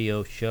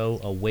radio show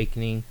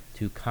Awakening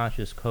to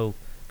Conscious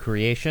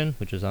Co-Creation,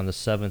 which is on the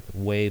Seventh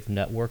Wave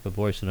Network of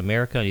Voice in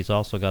America. And he's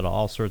also got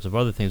all sorts of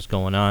other things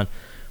going on,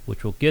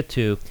 which we'll get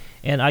to.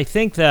 And I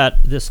think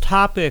that this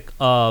topic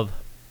of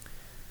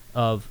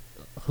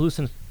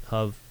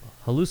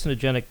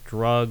hallucinogenic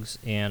drugs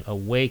and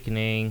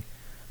awakening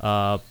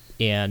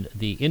and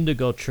the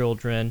indigo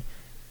children,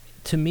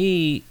 to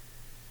me,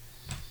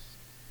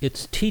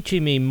 it's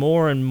teaching me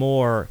more and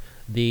more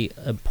the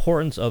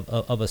importance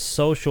of a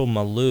social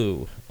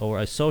milieu or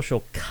a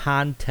social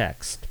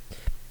context,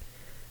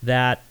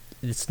 that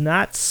it's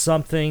not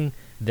something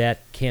that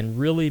can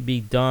really be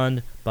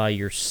done by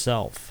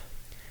yourself.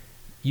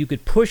 You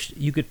could push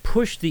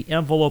the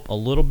envelope a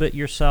little bit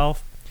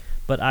yourself,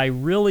 but I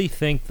really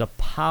think the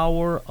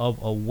power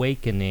of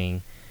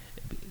awakening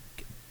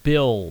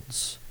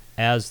builds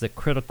as the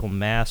critical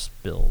mass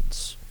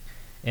builds.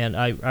 And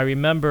I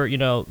remember,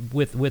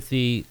 with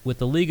the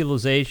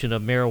legalization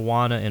of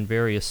marijuana in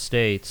various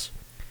states,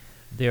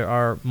 there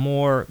are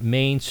more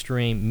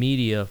mainstream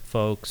media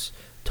folks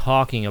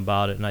talking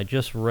about it. And I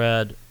just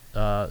read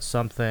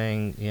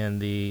something in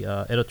the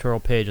editorial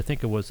page, I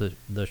think it was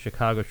the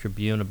Chicago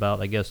Tribune, about,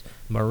 I guess,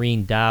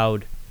 Maureen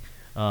Dowd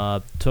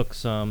took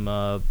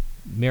some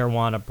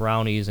marijuana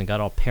brownies and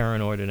got all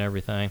paranoid and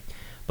everything.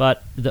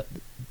 But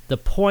the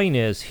point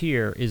is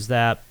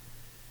that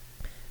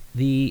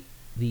the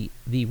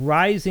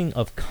rising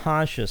of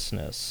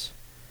consciousness,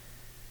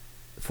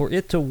 for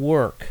it to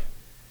work,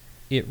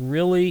 it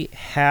really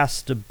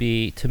has to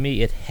be, to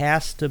me, it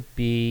has to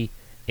be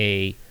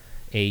a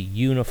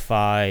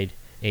unified,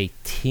 a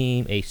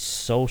team, a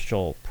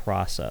social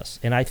process.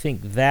 And I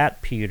think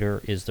that,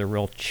 Peter, is the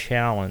real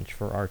challenge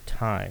for our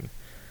time.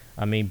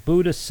 I mean,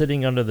 Buddha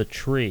sitting under the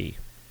tree,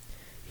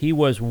 he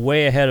was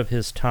way ahead of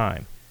his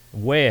time,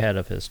 way ahead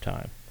of his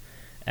time.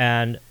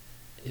 And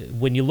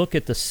when you look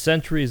at the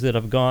centuries that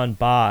have gone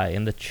by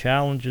and the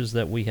challenges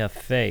that we have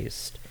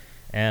faced,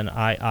 and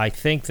I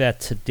think that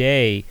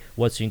today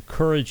what's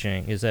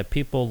encouraging is that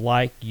people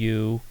like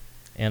you,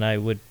 and I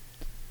would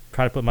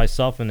try to put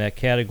myself in that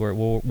category,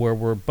 where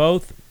we're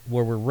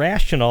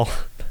rational,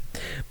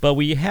 but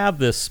we have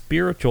this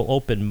spiritual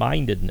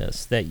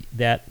open-mindedness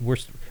that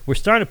we're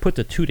starting to put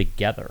the two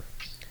together.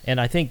 And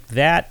I think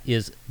that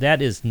is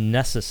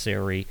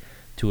necessary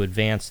to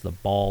advance the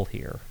ball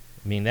here.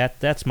 I mean,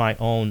 that's my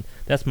own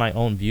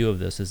view of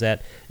this, is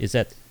that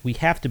we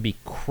have to be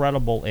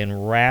credible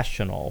and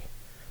rational,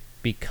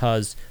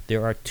 because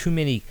there are too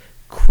many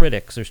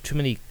critics. There's too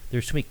many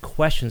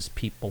questions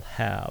people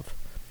have.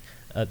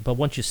 But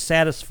once you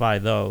satisfy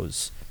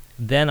those,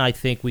 then I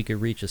think we could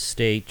reach a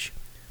stage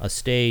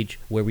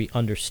where we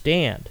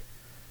understand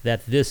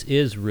that this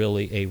is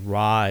really a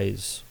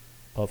rise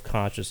of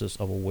consciousness,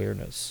 of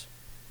awareness.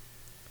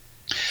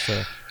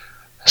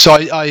 So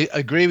I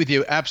agree with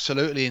you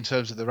absolutely in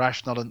terms of the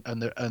rationale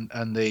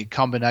and the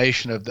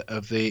combination of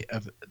the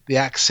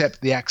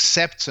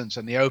acceptance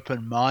and the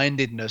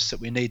open-mindedness that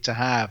we need to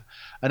have,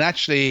 and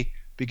actually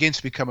begin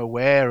to become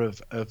aware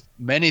of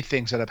many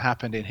things that have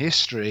happened in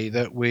history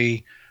that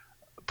we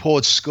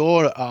poured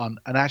scorn on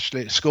and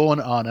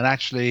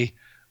actually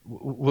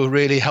were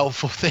really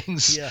helpful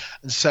things. Yeah.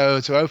 And so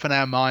to open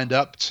our mind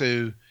up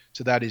to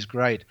that is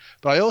great.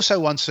 But I also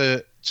want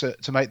to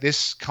make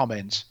this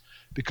comment,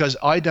 because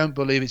I don't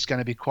believe it's going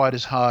to be quite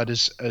as hard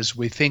as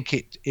we think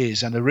it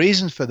is. And the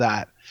reason for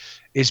that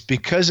is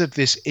because of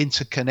this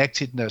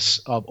interconnectedness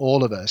of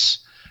all of us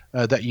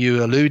that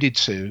you alluded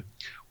to.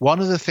 One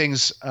of the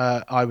things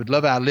I would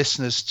love our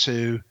listeners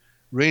to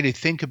really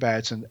think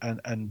about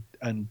and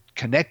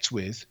connect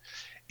with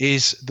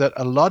is that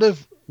a lot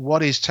of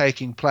what is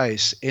taking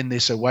place in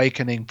this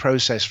awakening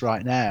process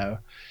right now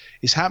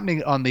is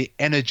happening on the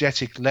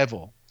energetic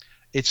level.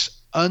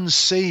 It's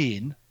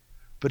unseen,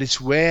 but it's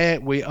where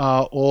we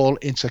are all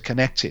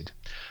interconnected.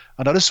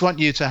 And I just want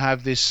you to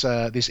have this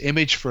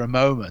image for a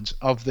moment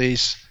of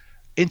these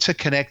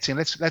interconnecting,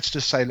 let's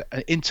just say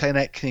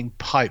interconnecting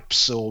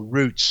pipes or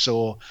roots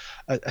or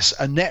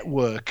a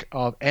network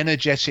of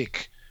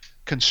energetic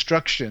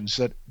constructions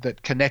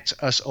that connect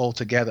us all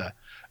together.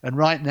 And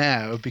right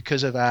now,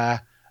 because of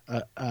our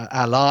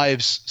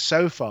lives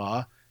so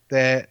far,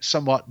 they're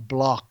somewhat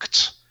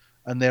blocked,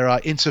 and there are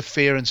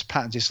interference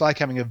patterns. It's like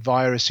having a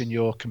virus in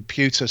your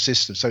computer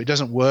system, so it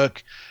doesn't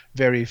work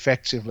very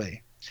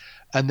effectively.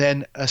 And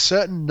then a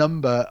certain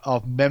number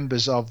of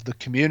members of the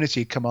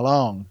community come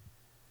along,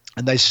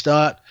 and they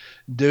start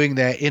doing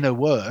their inner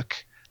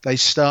work. They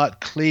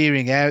start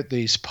clearing out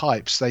these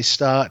pipes. They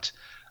start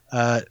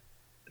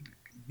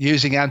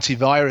using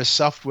antivirus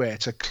software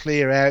to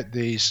clear out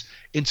these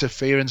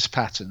interference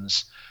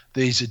patterns,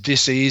 these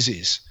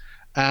diseases.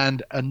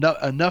 And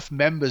enough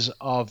members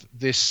of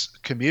this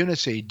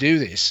community do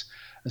this.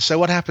 And so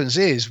what happens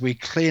is we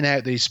clean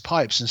out these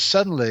pipes, and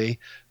suddenly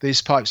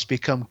these pipes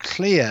become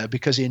clear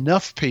because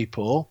enough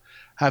people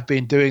have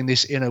been doing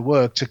this inner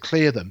work to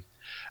clear them.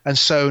 And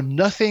so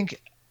nothing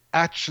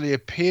actually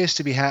appears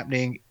to be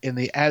happening in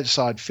the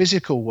outside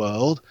physical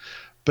world,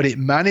 but it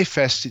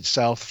manifests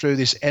itself through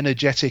this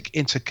energetic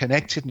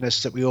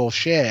interconnectedness that we all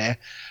share.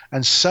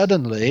 And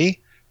suddenly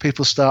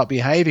people start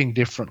behaving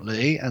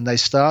differently, and they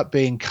start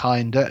being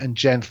kinder and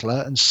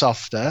gentler and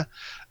softer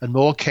and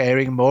more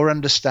caring, more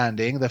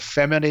understanding. The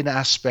feminine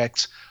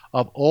aspect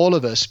of all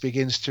of us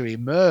begins to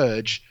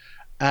emerge,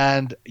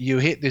 and you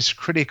hit this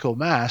critical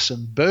mass,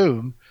 and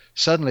boom,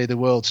 suddenly the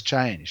world's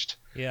changed.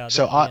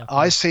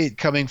 I see it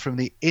coming from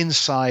the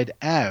inside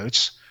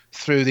out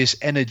through this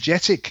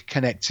energetic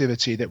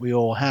connectivity that we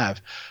all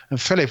have. And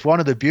Philip,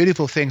 one of the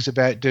beautiful things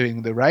about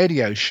doing the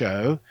radio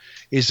show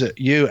is that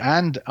you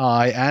and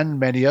I and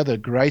many other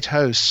great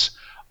hosts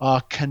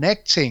are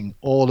connecting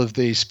all of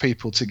these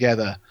people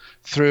together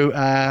through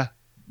our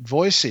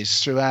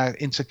voices, through our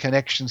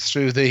interconnections,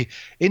 through the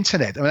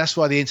internet. I mean, that's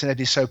why the internet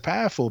is so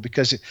powerful,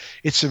 because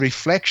it's a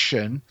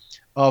reflection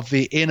of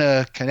the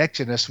inner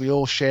connectedness we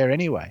all share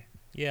anyway.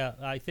 Yeah,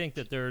 I think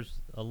that there's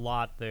a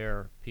lot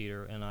there,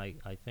 Peter, and I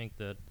think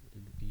that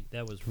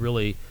was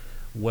really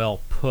well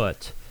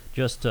put.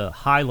 Just to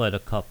highlight a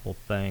couple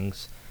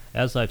things,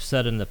 as I've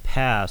said in the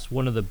past,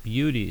 one of the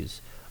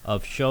beauties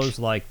of shows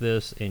like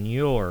this and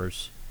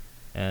yours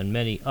and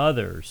many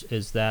others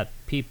is that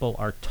people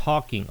are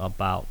talking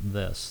about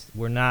this.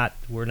 We're not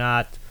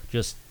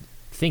just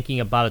thinking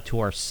about it to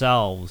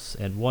ourselves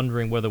and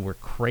wondering whether we're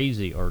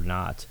crazy or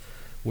not.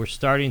 We're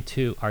starting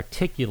to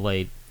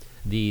articulate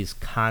these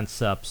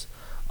concepts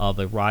of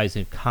a rise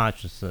in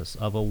consciousness,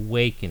 of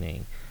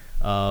awakening,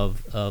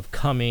 of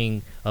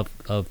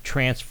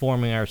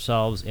transforming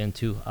ourselves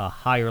into a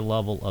higher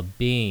level of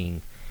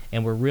being,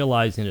 and we're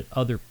realizing that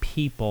other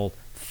people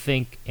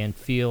think and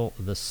feel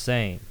the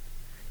same.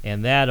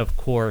 And that, of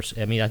course,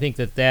 I mean, I think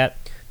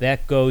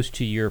that goes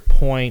to your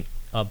point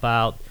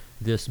about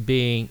this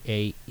being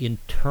a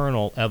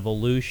internal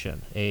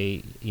evolution.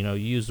 You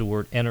use the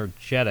word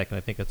energetic, and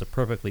I think that's a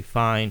perfectly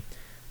fine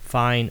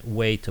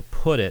way to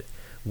put it,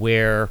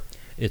 where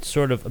it's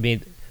sort of, I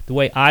mean, the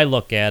way I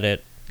look at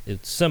it,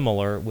 it's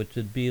similar, which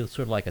would be sort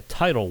of like a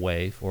tidal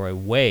wave or a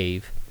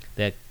wave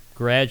that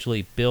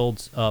gradually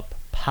builds up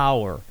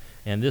power.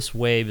 And this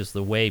wave is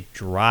the wave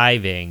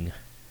driving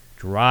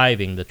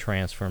the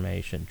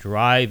transformation,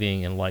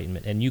 driving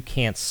enlightenment, and you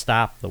can't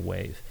stop the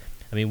wave.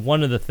 I mean,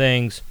 one of the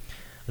things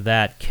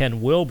that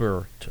Ken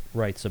Wilber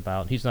writes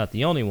about, he's not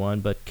the only one,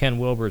 but Ken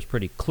Wilber is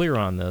pretty clear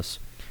on this.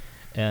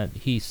 And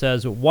he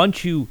says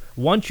once you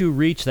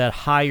reach that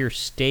higher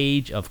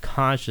stage of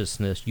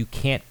consciousness, you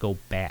can't go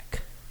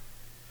back.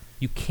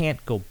 You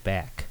can't go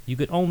back. You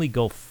could only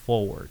go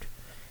forward.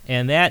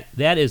 And that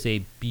is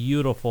a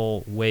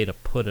beautiful way to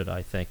put it,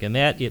 I think. And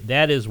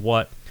that is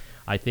what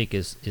I think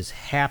is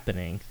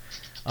happening.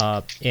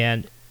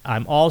 And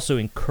I'm also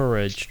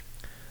encouraged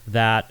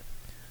that,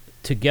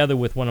 together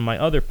with one of my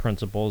other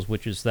principles,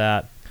 which is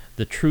that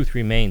the truth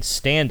remains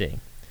standing.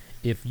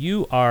 If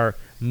you are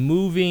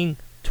moving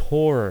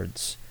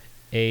towards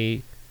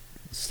a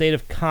state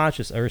of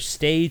consciousness or a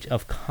stage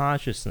of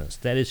consciousness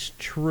that is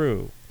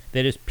true,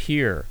 that is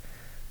pure,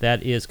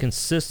 that is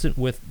consistent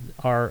with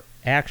our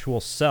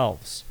actual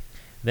selves,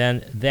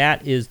 then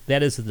that is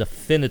a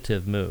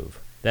definitive move.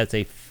 That's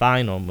a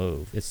final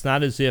move. It's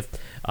not as if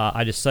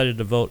I decided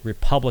to vote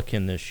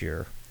Republican this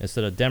year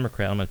instead of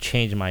Democrat. I'm going to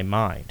change my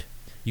mind.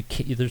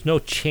 There's no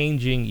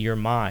changing your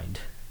mind.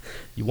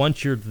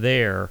 Once you're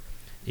there,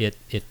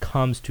 it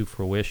comes to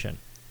fruition.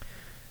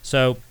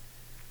 So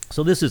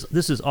this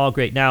is all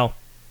great. Now,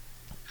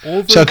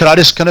 so can I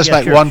just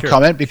make one sure.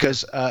 comment,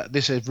 because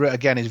this is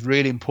again is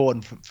really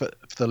important for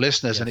the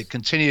listeners, yes. And it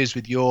continues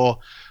with your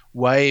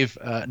wave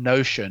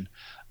notion.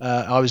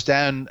 I was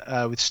down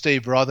with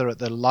Steve Rother at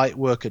the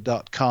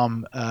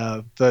lightworker.com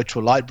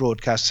virtual light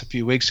broadcasts a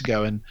few weeks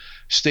ago, and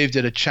Steve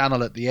did a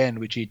channel at the end,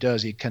 which he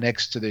does. He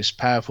connects to this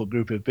powerful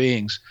group of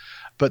beings.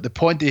 But the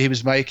point that he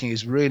was making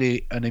is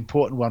really an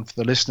important one for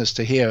the listeners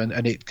to hear,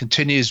 and it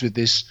continues with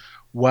this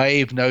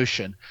wave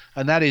notion.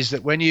 And that is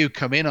that when you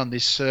come in on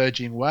this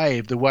surging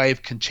wave, the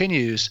wave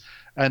continues,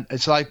 and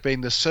it's like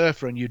being the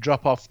surfer, and you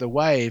drop off the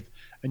wave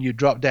and you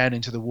drop down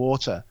into the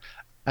water.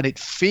 And it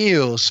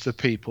feels for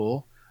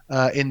people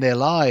in their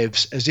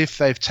lives as if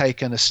they've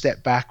taken a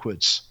step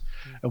backwards.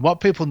 And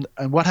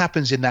what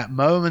happens in that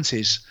moment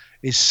is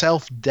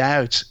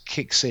self-doubt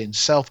kicks in,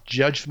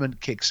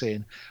 self-judgment kicks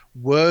in,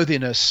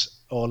 worthiness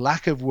or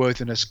lack of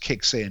worthiness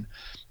kicks in.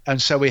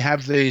 And so we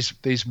have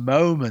these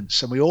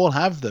moments, and we all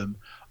have them,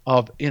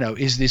 of,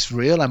 is this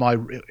real? Am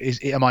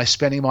I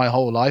spending my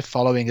whole life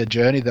following a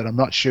journey that I'm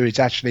not sure it's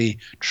actually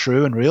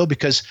true and real?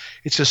 Because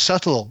it's a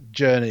subtle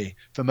journey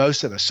for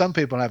most of us. Some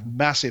people have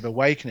massive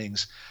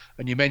awakenings,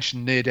 and you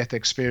mentioned near-death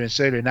experience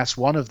earlier, and that's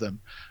one of them.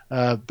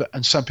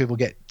 And some people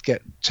get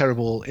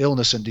terrible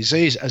illness and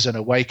disease as an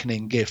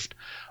awakening gift.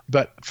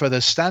 But for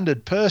the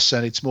standard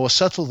person, it's more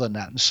subtle than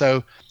that. And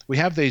so we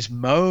have these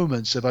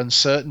moments of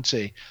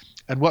uncertainty.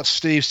 And what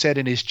Steve said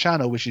in his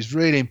channel, which is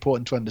really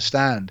important to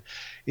understand,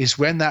 is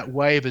when that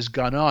wave has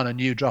gone on and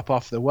you drop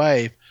off the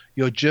wave,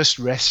 you're just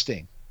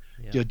resting.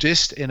 Yeah. You're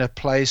just in a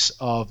place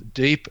of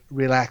deep,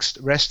 relaxed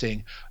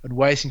resting and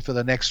waiting for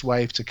the next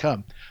wave to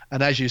come.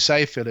 And as you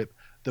say, Philip,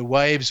 the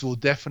waves will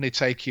definitely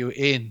take you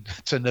in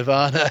to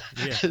nirvana.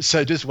 Yeah.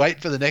 So just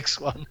wait for the next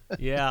one.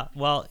 Yeah.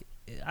 Well,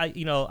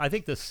 I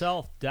think the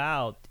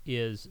self-doubt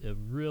is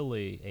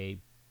really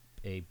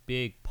a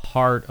big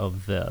part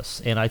of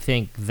this, and I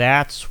think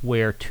that's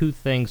where two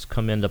things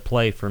come into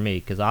play for me,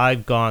 because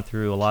I've gone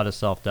through a lot of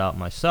self-doubt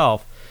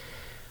myself.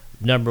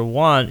 Number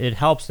one, it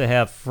helps to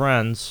have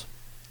friends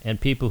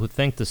and people who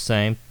think the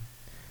same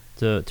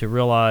to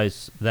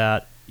realize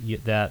that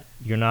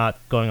you're not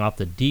going off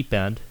the deep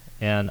end,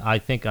 and I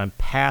think I'm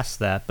past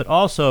that. But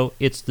also,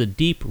 it's the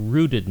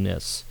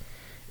deep-rootedness.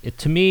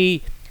 To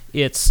me,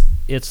 it's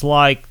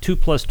like 2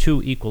 +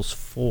 2 =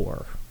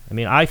 4. I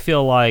mean, I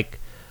feel like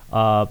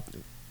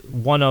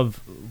one of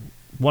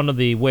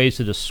the ways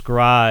to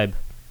describe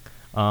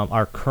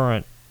our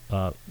current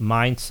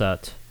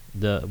mindset,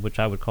 which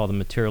I would call the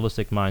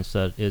materialistic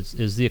mindset,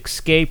 is the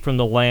escape from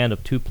the land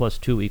of 2 +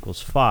 2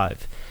 =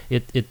 5.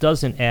 It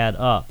doesn't add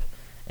up,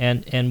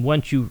 and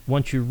once you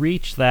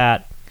reach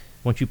that,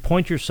 once you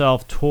point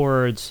yourself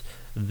towards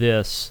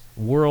this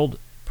world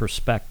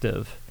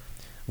perspective,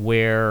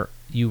 where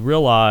you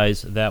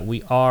realize that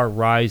we are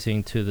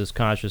rising to this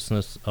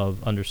consciousness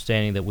of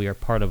understanding that we are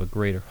part of a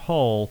greater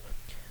whole,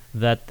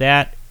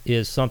 that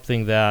is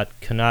something that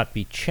cannot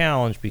be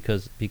challenged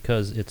because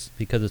it's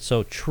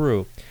so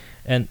true,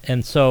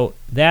 and so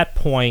that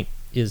point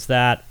is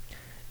that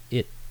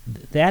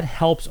that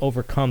helps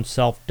overcome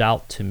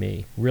self-doubt to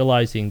me,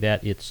 realizing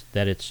that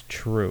it's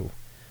true,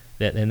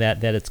 that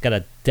it's got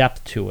a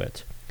depth to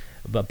it,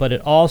 but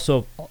it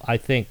also, I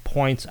think,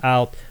 points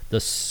out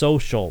the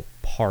social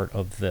part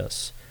of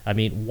this. I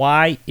mean,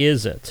 why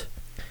is it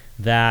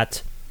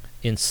that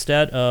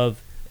instead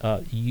of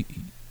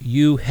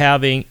you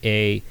having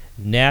a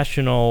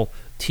national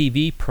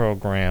TV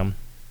program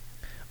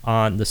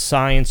on the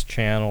Science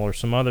Channel or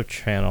some other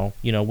channel,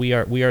 we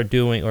are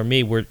doing, or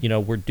me,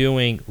 we're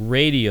doing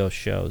radio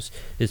shows,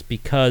 is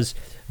because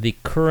the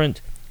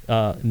current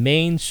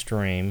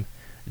mainstream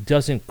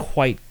doesn't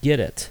quite get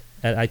it.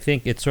 And I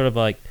think it's sort of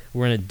like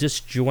we're in a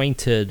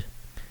disjointed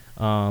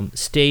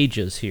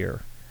stages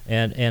here.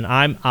 And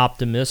I'm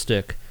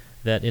optimistic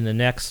that in the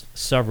next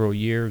several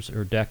years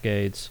or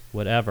decades,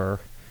 whatever,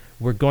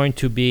 we're going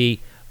to be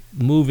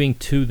moving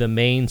to the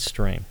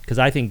mainstream, because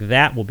I think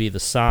that will be the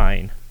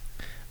sign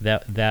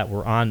that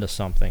we're onto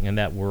something, and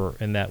that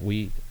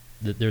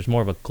there's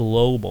more of a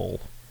global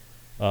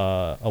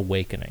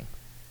awakening.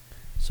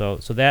 So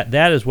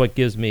that is what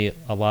gives me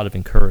a lot of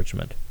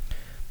encouragement.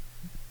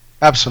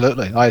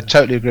 Absolutely, I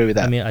totally agree with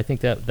that. I mean, I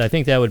think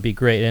that would be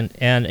great.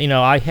 And you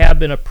know, I have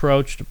been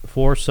approached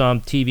for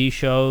some TV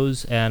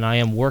shows, and I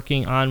am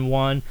working on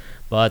one.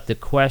 But the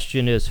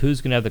question is,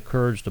 who's going to have the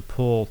courage to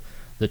pull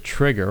the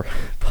trigger?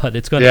 But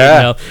it's going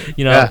to,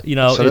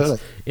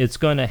 it's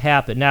going to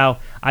happen. Now,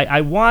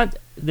 I want.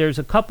 There's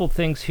a couple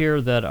things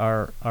here that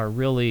are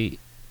really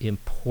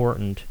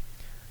important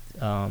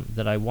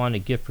that I want to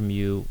get from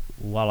you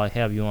while I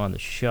have you on the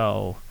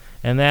show,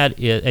 and that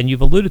is, and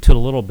you've alluded to it a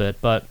little bit,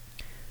 but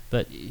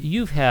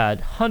you've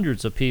had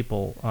hundreds of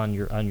people on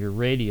your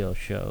radio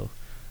show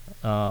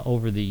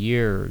over the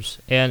years,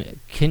 and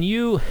can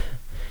you?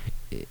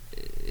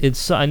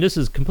 And this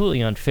is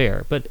completely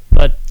unfair, but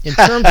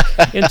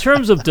in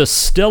terms of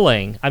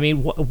distilling, I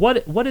mean,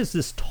 what has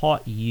this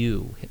taught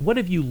you? What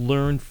have you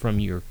learned from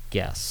your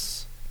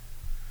guests?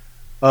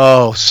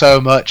 Oh, so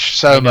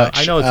much. I know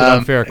it's an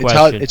unfair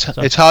question.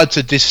 It's hard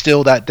to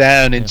distill that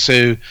down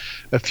into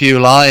a few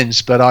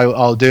lines, but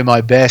I'll do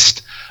my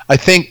best. I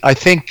think,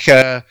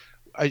 and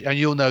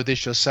you'll know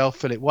this yourself,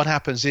 Philip. What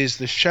happens is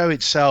the show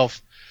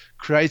itself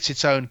creates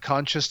its own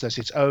consciousness,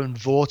 its own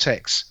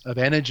vortex of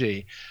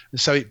energy,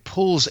 and so it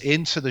pulls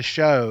into the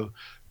show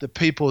the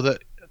people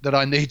that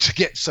I need to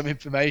get some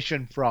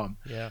information from.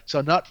 Yeah.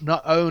 So not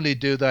only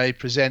do they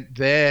present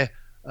their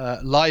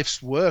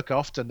life's work,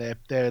 often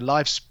their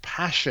life's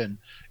passion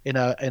in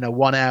a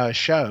 1 hour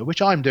show,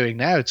 which I'm doing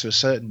now to a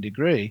certain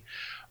degree,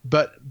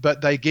 but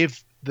they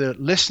give the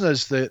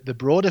listeners the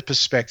broader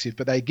perspective,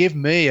 but they give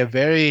me a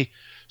very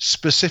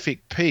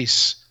specific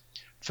piece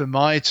for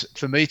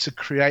me to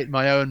create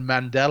my own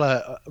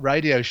Mandela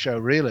radio show,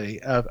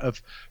 really,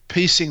 of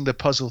piecing the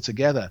puzzle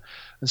together.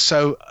 And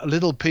so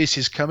little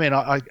pieces come in.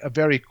 A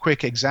very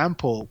quick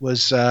example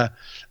was I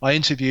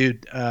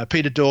interviewed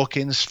Peter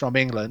Dawkins from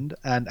England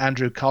and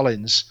Andrew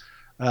Collins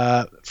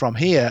from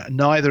here,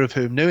 neither of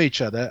whom knew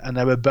each other, and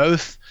they were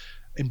both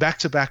in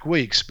back-to-back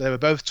weeks, but they were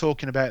both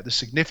talking about the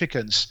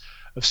significance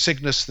of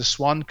Cygnus the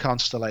Swan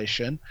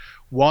constellation,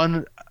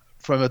 one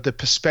from the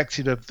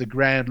perspective of the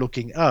ground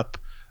looking up,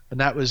 and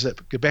that was at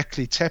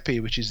Göbekli Tepe,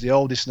 which is the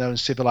oldest known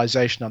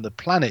civilization on the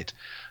planet.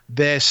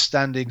 Their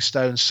standing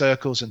stone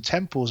circles and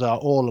temples are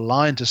all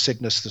aligned to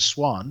Cygnus the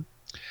Swan.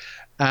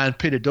 And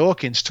Peter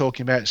Dawkins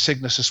talking about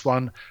Cygnus the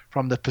Swan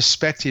from the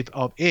perspective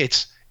of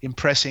it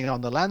impressing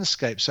on the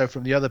landscape, so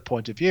from the other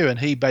point of view. And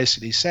he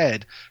basically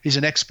said, he's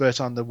an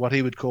expert on what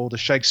he would call the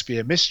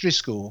Shakespeare Mystery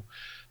School,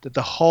 that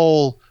the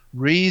whole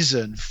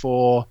reason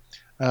for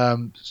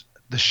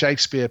the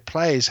Shakespeare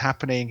plays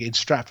happening in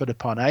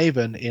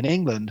Stratford-upon-Avon in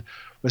England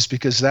was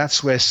because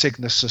that's where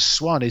Cygnus the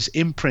Swan is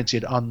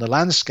imprinted on the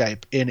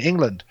landscape in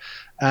England.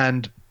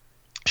 And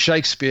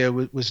Shakespeare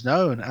was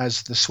known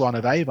as the Swan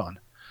of Avon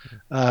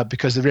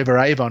because the River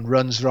Avon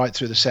runs right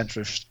through the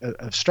centre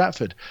of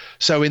Stratford.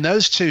 So in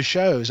those two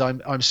shows,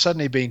 I'm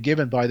suddenly being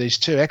given by these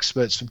two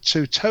experts from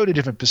two totally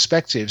different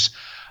perspectives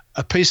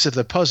a piece of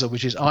the puzzle,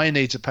 which is I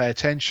need to pay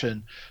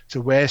attention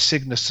to where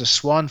Cygnus the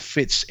Swan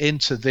fits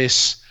into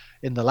this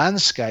in the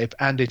landscape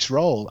and its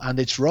role. And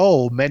its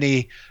role,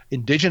 many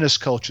indigenous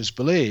cultures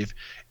believe,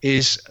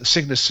 is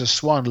Cygnus the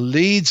Swan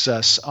leads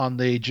us on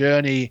the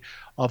journey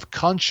of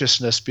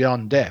consciousness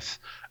beyond death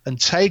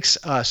and takes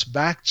us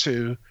back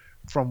to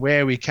from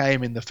where we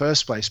came in the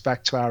first place,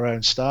 back to our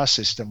own star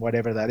system,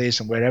 whatever that is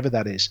and wherever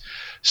that is.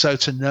 So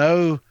to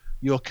know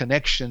your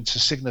connection to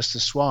Cygnus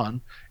the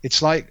Swan,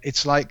 it's like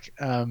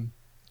the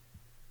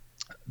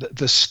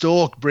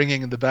stork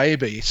bringing the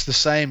baby. It's the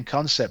same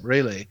concept,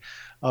 really,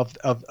 of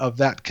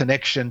that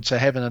connection to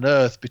heaven and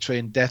earth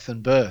between death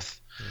and birth.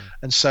 Yeah.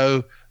 And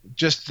so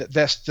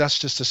that's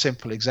just a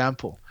simple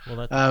example.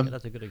 Well,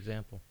 that's a good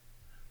example.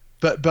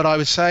 But I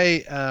would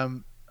say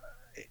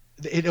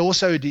it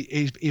also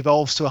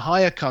evolves to a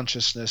higher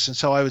consciousness. And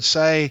so I would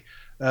say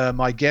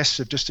my guest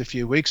of just a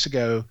few weeks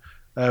ago,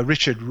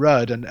 Richard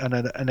Rudd, and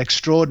an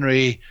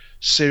extraordinary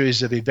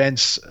series of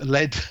events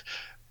led.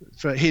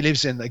 He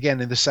lives in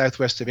the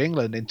southwest of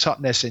England, in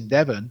Totnes in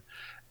Devon,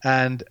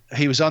 and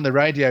he was on the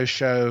radio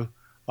show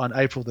on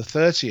April the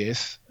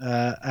 30th,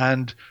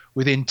 and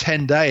within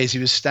 10 days he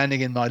was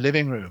standing in my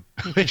living room,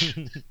 which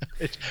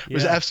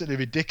was absolutely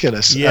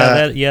ridiculous.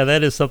 That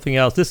is something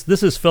else.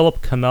 This is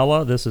Philip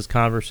Comella. This is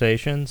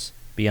Conversations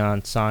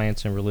Beyond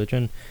Science and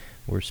Religion.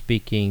 We're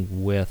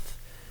speaking with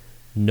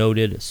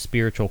noted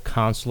spiritual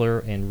counselor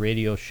and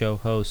radio show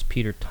host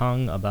Peter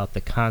Tongue about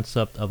the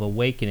concept of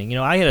awakening. You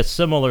know, I had a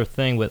similar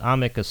thing with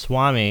Amit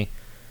Goswami.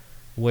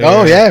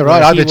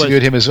 I've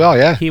interviewed him as well.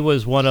 Yeah, he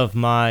was one of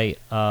my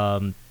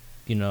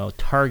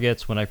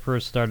targets when I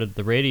first started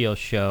the radio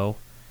show,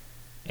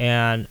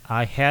 and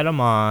I had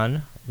him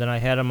on. Then I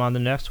had him on the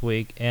next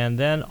week, and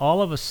then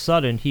all of a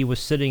sudden he was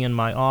sitting in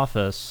my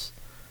office.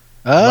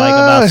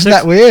 Isn't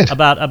that weird?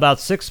 About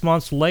 6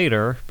 months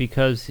later,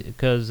 because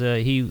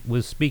he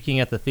was speaking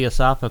at the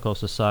Theosophical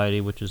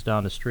Society, which is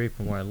down the street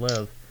from where I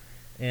live,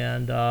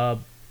 and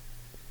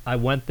I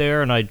went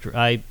there and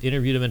I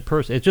interviewed him in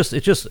person. It's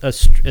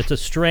a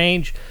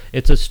strange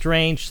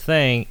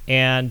thing,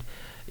 and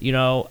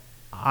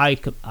I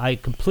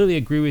completely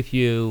agree with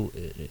you.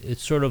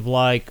 It's sort of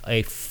like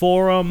a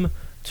forum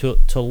to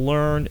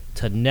learn,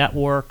 to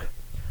network,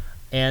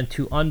 and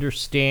to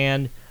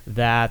understand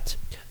that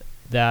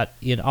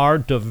in our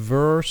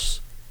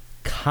diverse,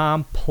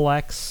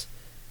 complex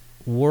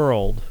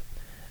world,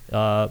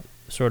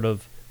 sort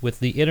of with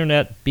the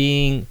internet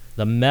being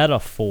the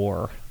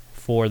metaphor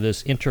for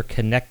this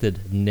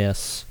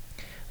interconnectedness,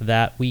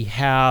 that we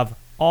have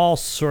all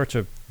sorts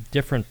of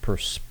different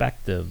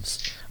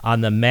perspectives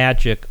on the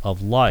magic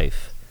of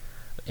life,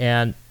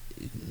 and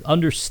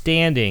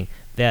understanding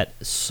that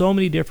so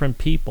many different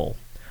people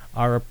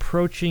are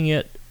approaching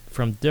it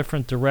from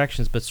different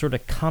directions but sort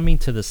of coming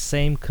to the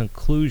same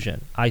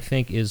conclusion, I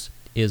think is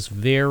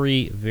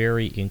very,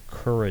 very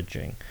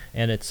encouraging.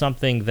 And it's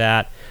something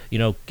that,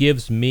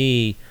 gives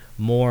me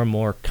more and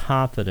more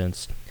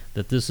confidence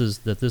that this is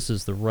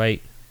the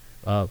right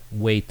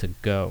way to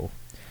go.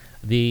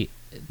 And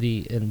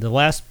the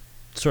last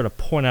sort of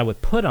point I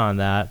would put on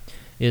that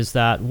is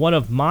that one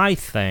of my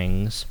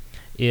things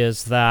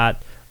is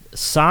that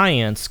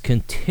science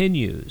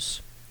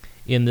continues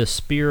in the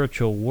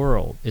spiritual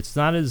world. It's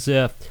not as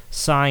if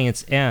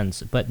science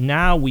ends, but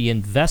now we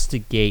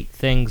investigate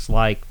things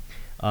like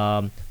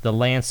the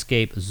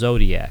landscape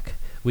zodiac.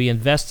 We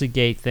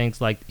investigate things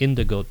like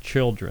indigo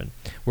children,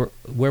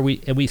 where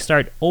we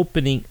start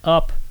opening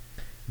up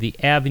the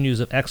avenues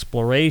of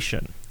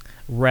exploration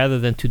rather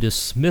than to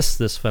dismiss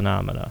this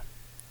phenomena,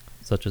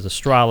 such as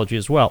astrology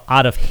as well,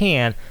 out of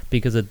hand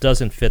because it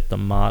doesn't fit the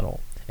model.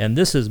 And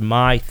this is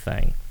my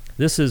thing.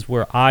 This is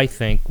where I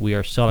think we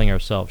are selling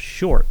ourselves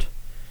short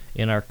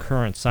in our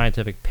current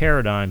scientific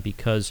paradigm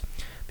because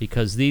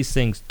these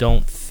things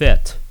don't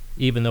fit,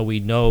 even though we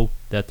know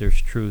that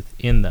there's truth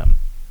in them.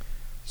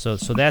 So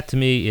that to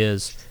me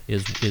is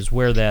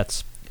where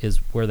that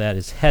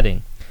is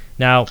heading.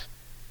 Now,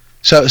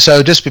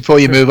 So just before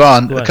you move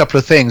on, a couple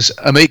of things.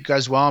 Amit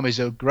Goswami is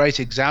a great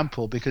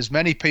example because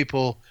many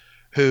people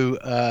who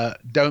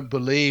don't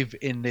believe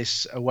in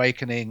this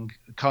awakening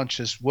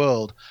conscious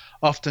world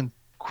often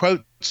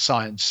quote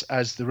science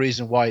as the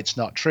reason why it's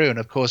not true. And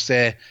of course,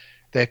 they're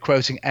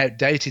quoting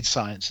outdated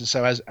science. And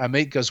so as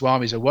Amit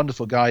Goswami is a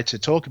wonderful guy to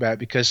talk about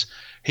because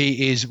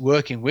he is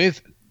working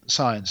with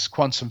science,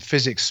 quantum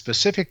physics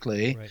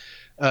specifically,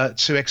 right,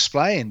 to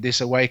explain this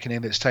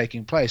awakening that's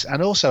taking place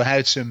and also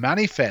how to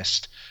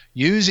manifest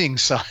using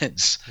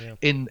science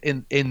in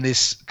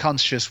this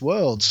conscious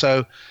world.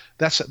 So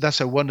that's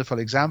a wonderful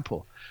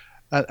example.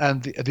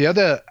 And the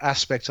other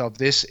aspect of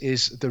this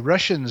is the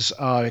Russians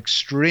are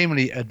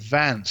extremely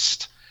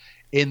advanced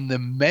in the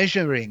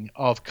measuring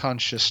of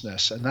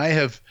consciousness, and they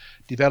have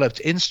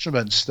developed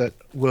instruments that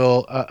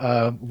will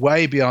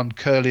way beyond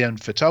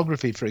Kirlian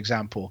photography, for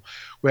example,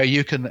 where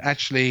you can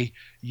actually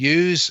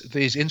use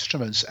these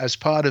instruments as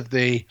part of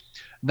the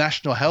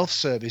National Health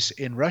Service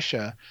in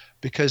Russia,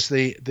 because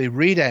the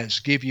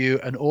readouts give you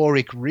an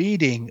auric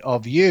reading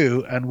of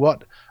you and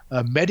what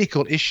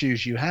medical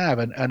issues you have,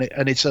 and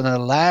it's an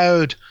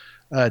allowed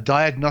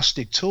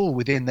diagnostic tool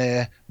within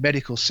their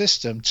medical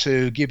system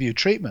to give you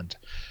treatment.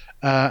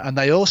 And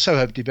they also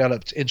have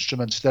developed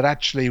instruments that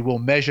actually will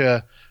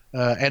measure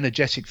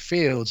energetic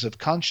fields of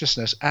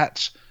consciousness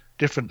at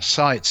different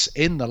sites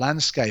in the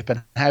landscape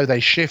and how they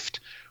shift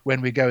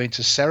when we go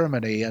into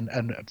ceremony,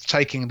 and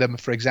taking them,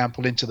 for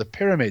example, into the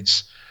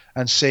pyramids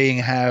and seeing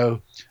how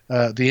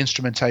the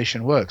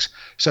instrumentation works.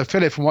 So,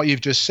 Philip, from what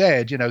you've just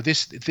said,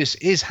 this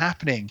is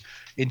happening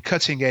in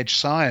cutting-edge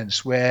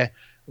science where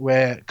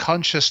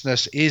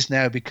consciousness is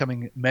now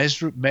becoming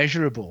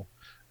measurable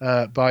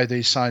by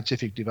these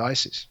scientific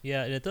devices.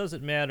 Yeah, and it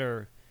doesn't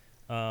matter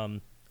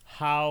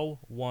how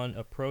one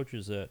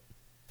approaches it.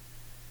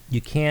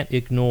 You can't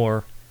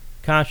ignore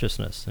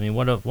consciousness. I mean,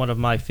 one of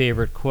my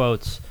favorite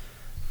quotes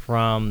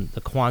from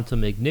The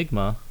Quantum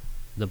Enigma,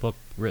 the book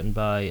written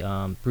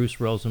by Bruce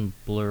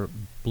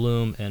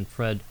Rosenblum and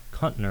Fred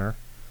Kuntner.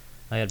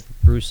 I had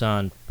Bruce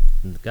on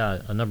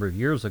a number of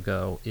years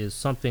ago, is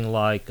something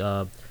like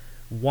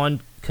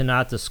one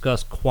cannot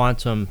discuss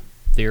quantum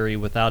theory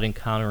without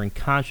encountering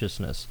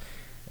consciousness.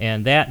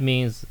 And that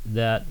means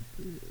that,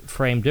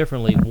 framed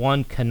differently,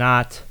 one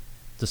cannot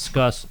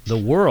discuss the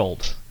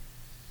world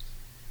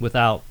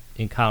without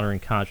encountering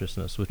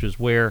consciousness, which is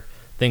where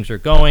things are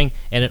going.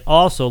 And it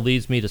also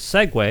leads me to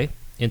segue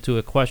into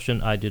a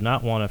question I did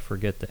not want to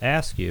forget to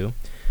ask you,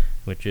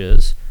 which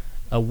is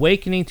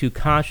Awakening to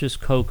Conscious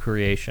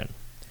Co-Creation.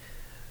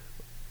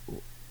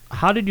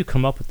 How did you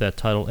come up with that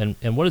title,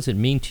 and what does it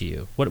mean to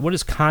you? What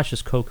does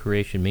conscious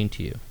co-creation mean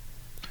to you?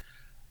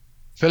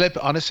 Philip,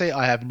 honestly,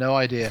 I have no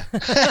idea.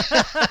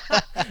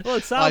 Well,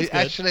 it sounds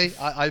good.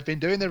 I've been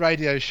doing the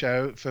radio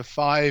show for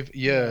 5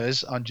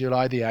 years on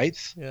July the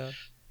 8th. Yeah.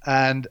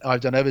 And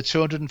I've done over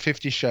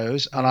 250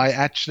 shows, and I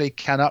actually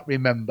cannot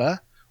remember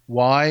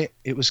why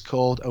it was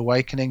called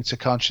Awakening to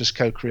Conscious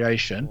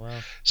Co-Creation. Wow.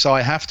 So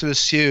I have to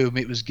assume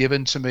it was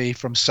given to me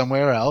from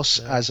somewhere else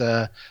as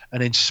an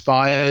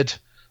inspired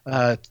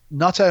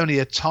not only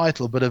a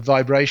title but a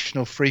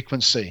vibrational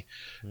frequency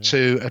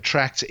to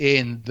attract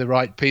in the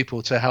right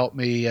people to help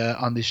me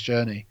on this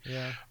journey.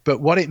 Yeah. But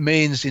what it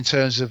means in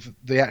terms of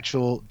the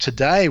actual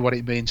today, what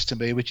it means to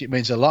me, which it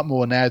means a lot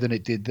more now than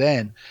it did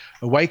then,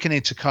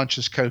 awakening to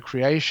conscious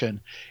co-creation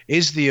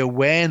is the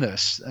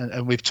awareness,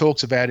 and we've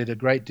talked about it a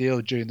great deal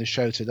during the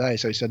show today,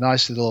 so it's a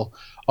nice little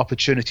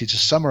opportunity to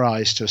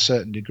summarize to a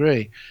certain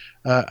degree.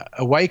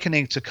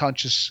 Awakening to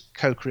conscious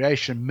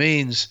co-creation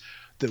means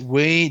that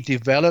we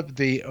develop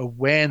the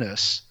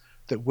awareness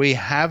that we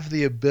have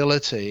the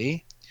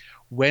ability,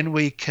 when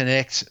we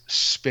connect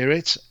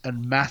spirit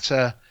and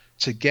matter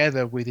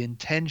together with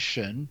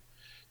intention,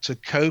 to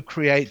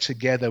co-create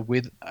together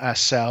with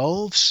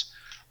ourselves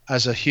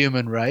as a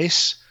human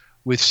race,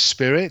 with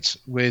spirit,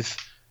 with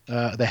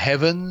the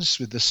heavens,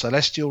 with the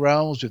celestial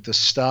realms, with the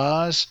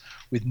stars,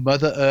 with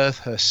Mother Earth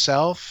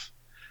herself,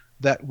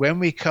 that when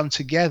we come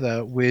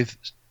together with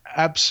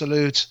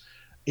absolute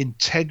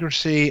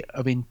integrity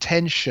of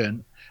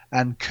intention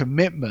and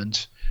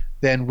commitment,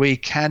 then we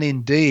can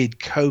indeed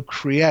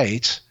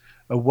co-create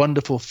a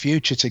wonderful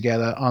future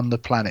together on the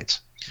planet.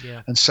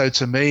 Yeah. And so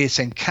to me, it's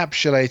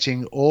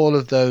encapsulating all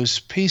of those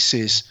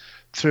pieces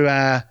through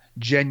our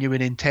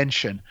genuine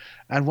intention.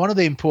 And one of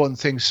the important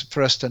things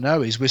for us to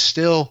know is we're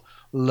still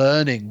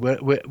learning.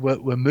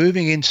 We're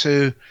moving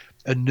into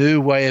a new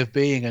way of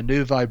being, a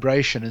new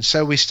vibration. And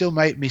so we still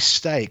make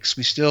mistakes.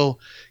 We still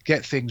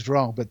get things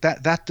wrong. But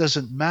that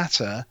doesn't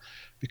matter,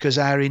 because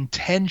our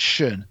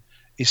intention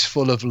is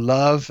full of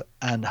love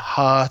and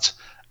heart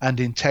and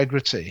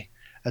integrity.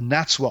 And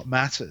that's what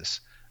matters.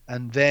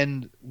 And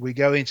then we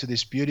go into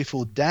this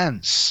beautiful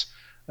dance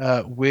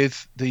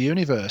with the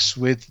universe,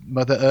 with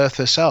Mother Earth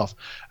herself.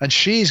 And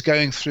she's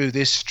going through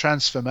this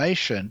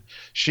transformation.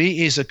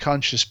 She is a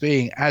conscious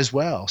being as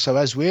well. So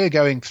as we're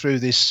going through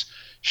this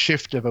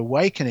shift of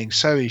awakening,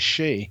 so is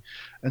she.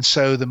 And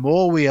so the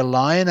more we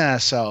align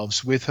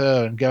ourselves with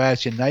her and go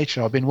out in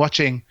nature, I've been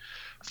watching,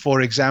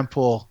 for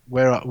example,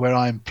 where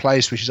I'm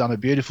placed, which is on a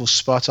beautiful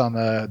spot on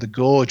the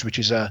gorge, which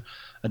is an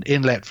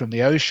inlet from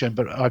the ocean.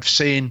 But I've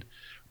seen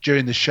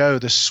during the show,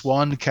 the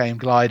swan came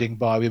gliding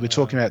by. We were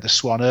talking about the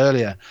swan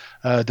earlier.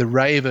 The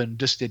raven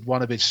just did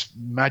one of its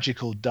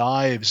magical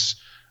dives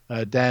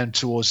down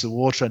towards the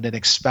water and then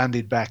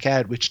expanded back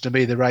out, which to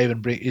me, the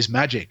raven is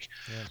magic.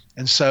 Yeah.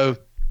 And so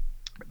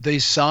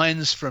these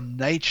signs from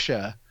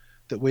nature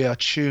that we are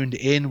tuned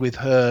in with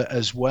her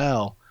as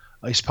well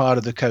is part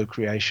of the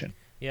co-creation.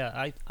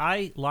 Yeah,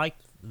 I like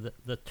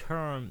the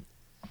term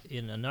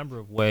in a number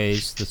of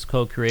ways, this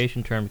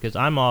co-creation term, because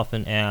I'm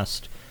often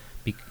asked,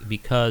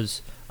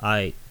 because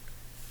my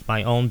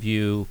own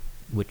view,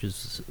 which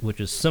is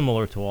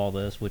similar to all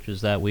this, which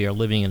is that we are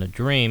living in a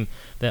dream,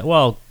 that,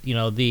 well, you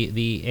know,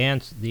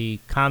 the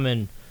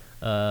common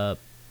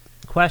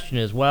question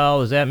is, well,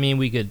 does that mean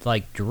we could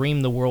like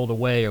dream the world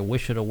away or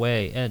wish it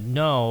away? And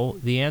no,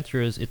 the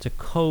answer is it's a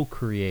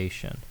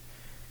co-creation.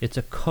 It's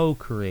a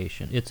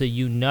co-creation. It's a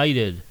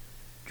united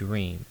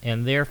dream,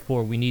 and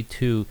therefore we need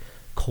to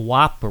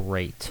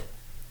cooperate.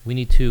 We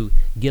need to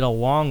get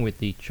along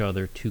with each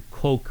other to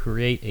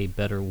co-create a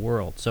better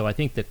world. So I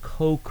think the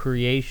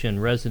co-creation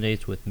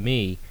resonates with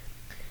me,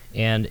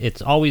 and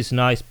it's always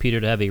nice, Peter,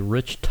 to have a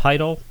rich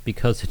title,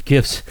 because it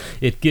gives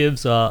it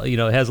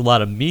has a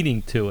lot of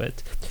meaning to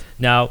it.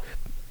 Now,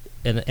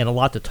 and a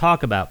lot to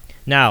talk about.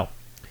 Now,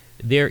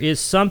 there is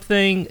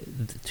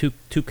something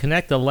to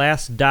connect the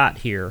last dot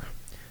here.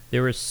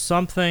 There is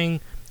something.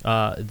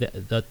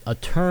 A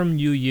term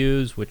you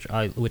use, which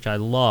I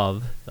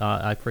love.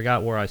 I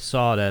forgot where I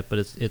saw that, but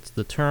it's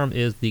the term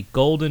is the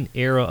golden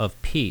era of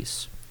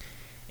peace.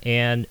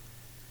 And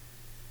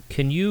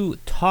can you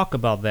talk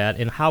about that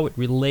and how it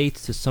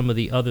relates to some of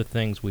the other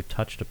things we've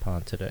touched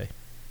upon today?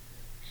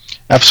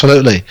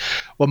 Absolutely.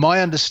 Well,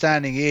 my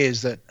understanding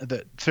is that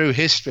through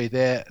history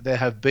there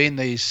have been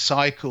these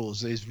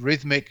cycles, these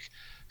rhythmic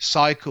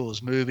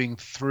cycles moving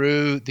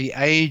through the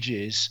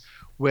ages,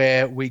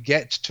 where we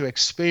get to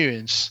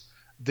experience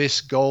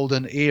this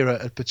golden era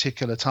at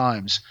particular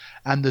times.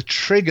 And the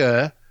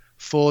trigger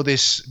for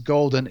this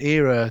golden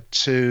era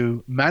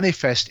to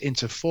manifest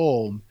into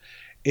form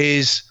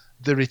is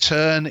the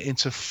return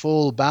into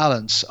full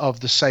balance of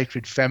the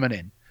sacred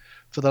feminine.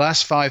 For the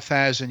last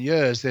 5,000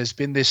 years, there's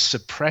been this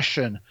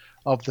suppression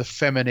of the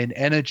feminine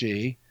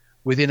energy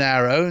within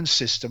our own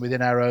system,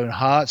 within our own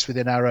hearts,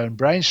 within our own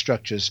brain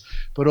structures,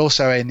 but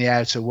also in the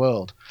outer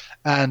world.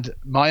 And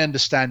my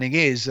understanding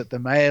is that the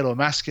male or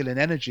masculine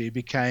energy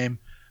became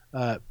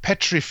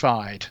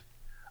petrified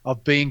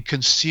of being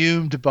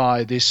consumed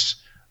by this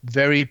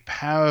very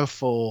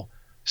powerful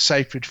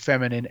sacred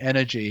feminine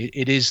energy.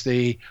 It is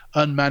the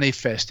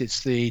unmanifest,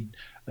 it's the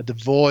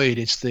void,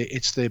 it's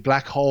the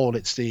black hole,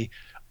 it's the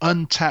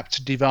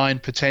untapped divine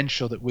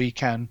potential that we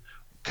can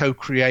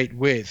co-create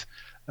with.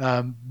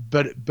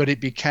 But it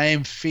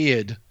became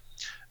feared.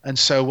 And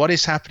so what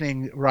is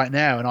happening right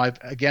now, and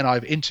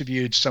I've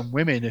interviewed some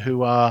women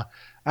who are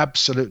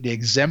absolutely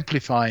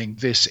exemplifying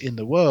this in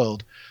the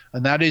world,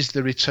 and that is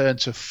the return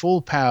to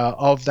full power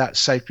of that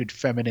sacred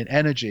feminine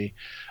energy.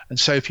 And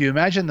so if you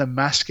imagine the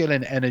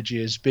masculine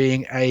energy as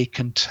being a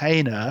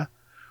container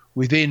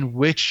within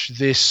which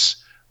this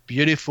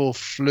beautiful,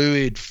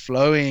 fluid,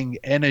 flowing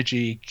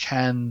energy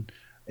can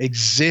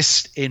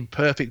exist in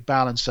perfect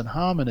balance and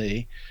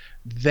harmony,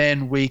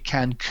 then we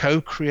can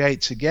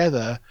co-create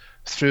together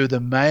through the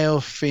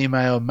male,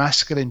 female,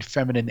 masculine,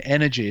 feminine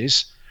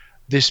energies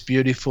this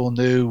beautiful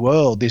new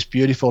world, this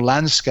beautiful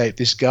landscape,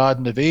 this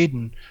Garden of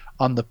Eden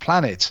on the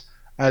planet,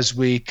 as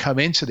we come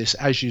into this,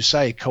 as you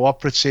say,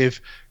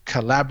 cooperative,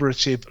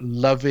 collaborative,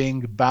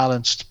 loving,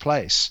 balanced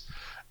place.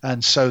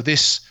 And so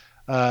this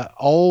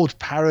old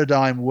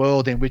paradigm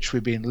world in which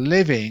we've been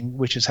living,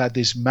 which has had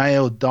this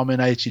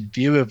male-dominated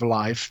view of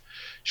life,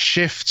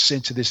 shifts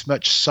into this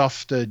much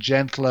softer,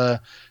 gentler,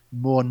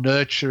 more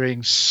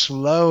nurturing,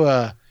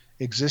 slower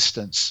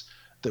existence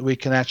that we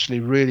can actually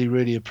really,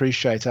 really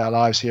appreciate our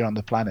lives here on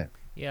the planet.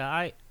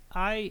 Yeah,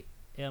 I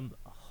am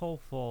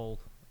hopeful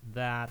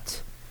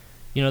that,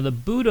 the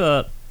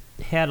Buddha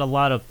had a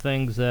lot of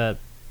things that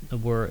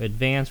were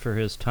advanced for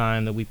his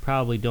time that we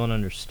probably don't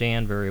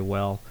understand very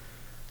well.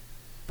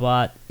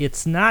 But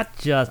it's not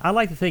just, I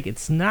like to think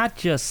it's not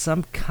just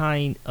some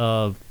kind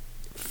of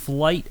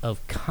flight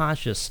of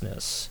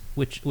consciousness,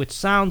 which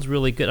sounds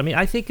really good. I mean,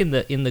 I think in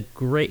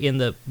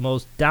the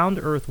most down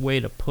to earth way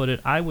to put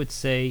it, I would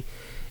say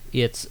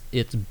it's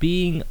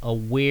being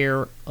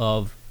aware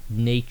of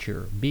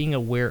nature, being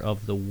aware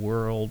of the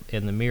world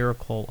and the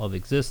miracle of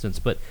existence.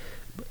 But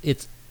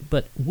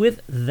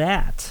with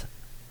that,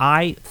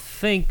 I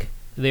think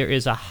there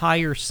is a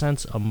higher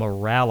sense of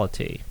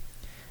morality.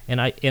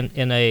 And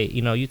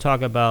you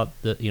talk about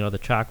the the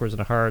chakras and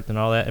the heart and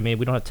all that. I mean,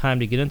 we don't have time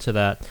to get into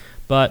that,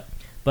 but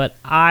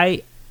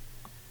I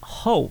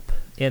hope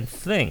and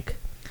think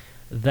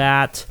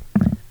that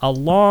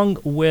along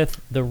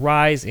with the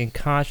rise in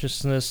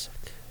consciousness,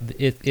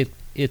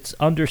 it's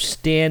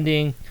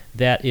understanding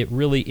that it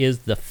really is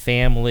the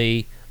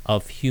family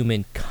of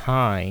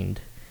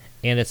humankind,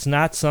 and it's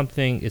not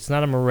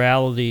a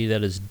morality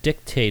that is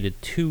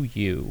dictated to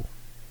you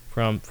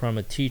from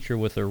a teacher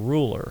with a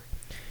ruler.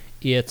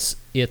 It's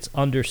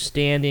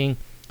understanding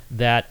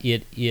that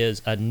it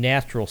is a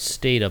natural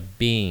state of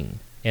being,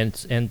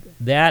 and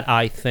that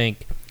I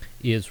think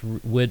is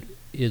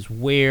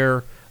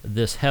where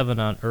this heaven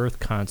on earth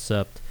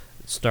concept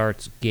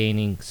starts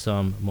gaining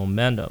some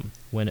momentum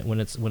when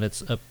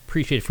it's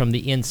appreciated from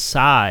the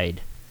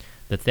inside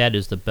that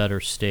is the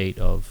better state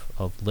of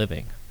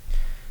living.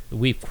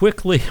 We've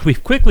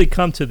quickly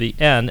come to the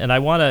end, and I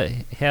want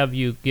to have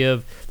you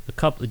give a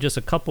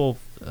couple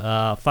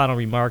final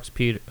remarks,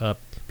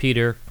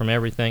 Peter, from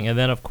everything, and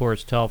then of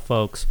course tell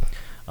folks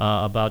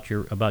about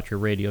your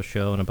radio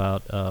show and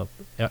about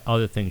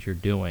other things you're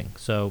doing.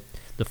 So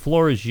the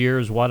floor is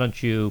yours. Why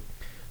don't you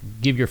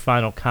give your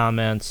final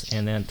comments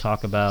and then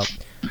talk about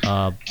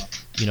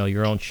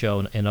your own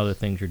show and other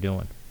things you're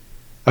doing.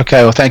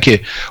 Okay, well, thank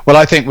you. Well,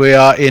 I think we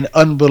are in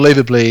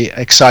unbelievably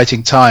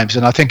exciting times,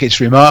 and I think it's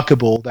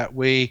remarkable that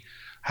we,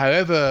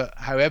 however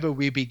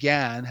we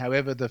began,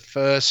 however the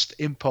first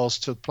impulse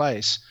took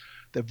place,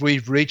 that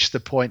we've reached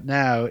the point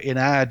now in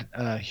our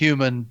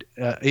human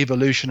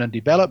evolution and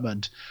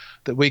development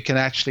that we can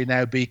actually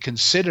now be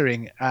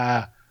considering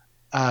our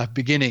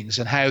beginnings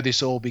and how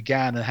this all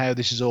began and how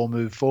this has all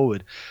moved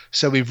forward.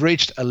 So we've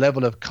reached a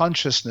level of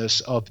consciousness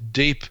of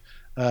deep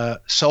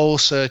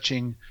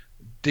soul-searching,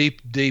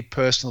 deep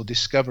personal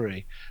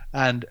discovery.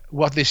 And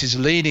what this is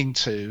leading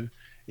to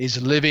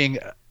is living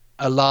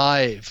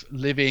alive,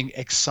 living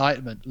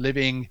excitement,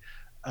 living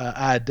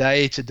our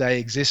day-to-day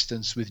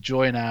existence with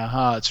joy in our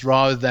hearts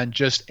rather than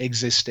just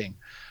existing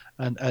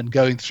and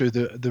going through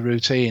the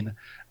routine.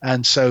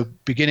 And so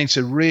beginning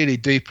to really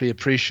deeply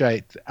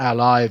appreciate our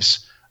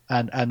lives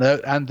and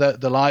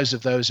the lives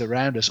of those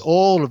around us,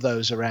 all of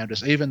those around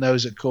us, even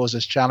those that cause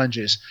us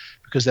challenges,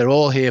 because they're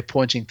all here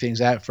pointing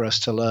things out for us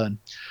to learn.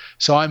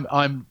 So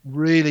I'm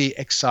really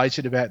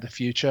excited about the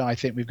future. I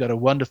think we've got a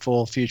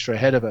wonderful future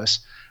ahead of us,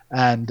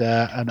 and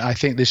I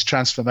think this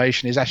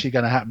transformation is actually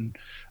going to happen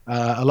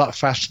a lot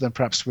faster than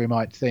perhaps we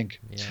might think.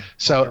 Yeah.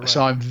 So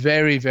I'm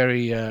very,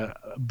 very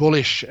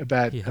bullish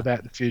about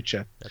the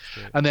future. That's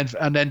great.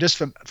 And then just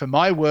for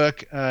my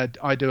work,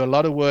 I do a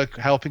lot of work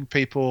helping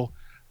people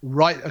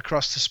right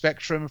across the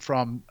spectrum,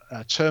 from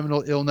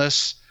terminal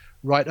illness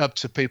right up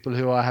to people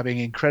who are having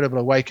incredible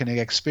awakening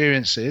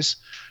experiences.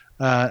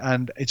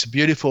 And it's a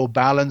beautiful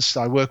balance.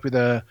 I work with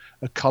a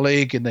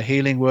colleague in the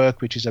healing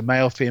work, which is a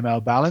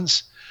male-female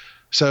balance.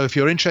 So if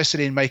you're interested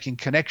in making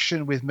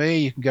connection with me,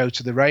 you can go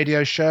to the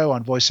radio show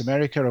on Voice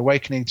America,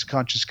 Awakening to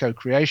Conscious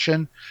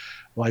Co-Creation,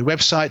 my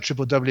website,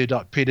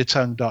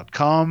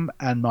 www.petertung.com,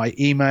 and my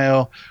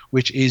email,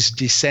 which is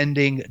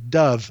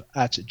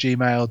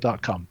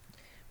descendingdove@gmail.com.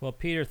 Well,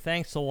 Peter,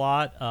 thanks a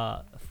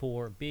lot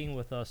for being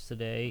with us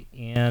today,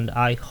 and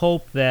I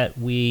hope that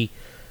we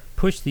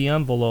push the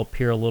envelope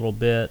here a little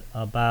bit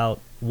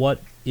about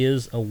what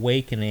is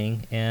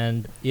awakening,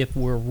 and if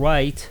we're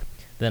right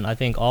then I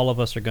think all of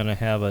us are going to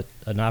have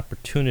an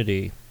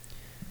opportunity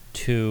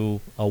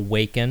to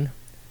awaken,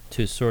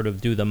 to sort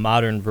of do the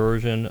modern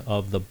version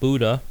of the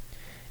Buddha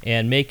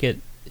and make it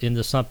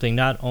into something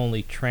not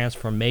only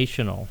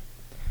transformational,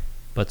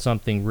 but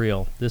something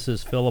real. This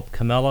is Philip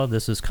Comella.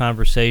 This is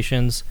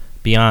Conversations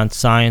Beyond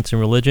Science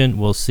and Religion.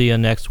 We'll see you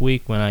next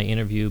week when I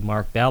interview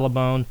Mark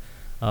Ballabone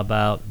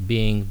about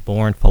being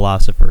born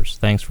philosophers.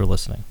 Thanks for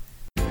listening.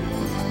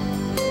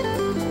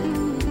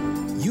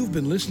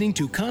 You've been listening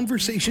to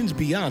Conversations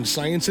Beyond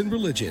Science and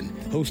Religion,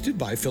 hosted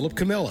by Philip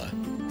Comella.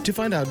 To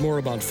find out more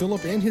about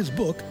Philip and his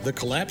book, The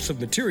Collapse of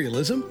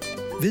Materialism,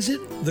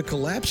 visit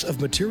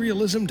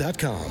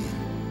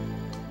thecollapseofmaterialism.com.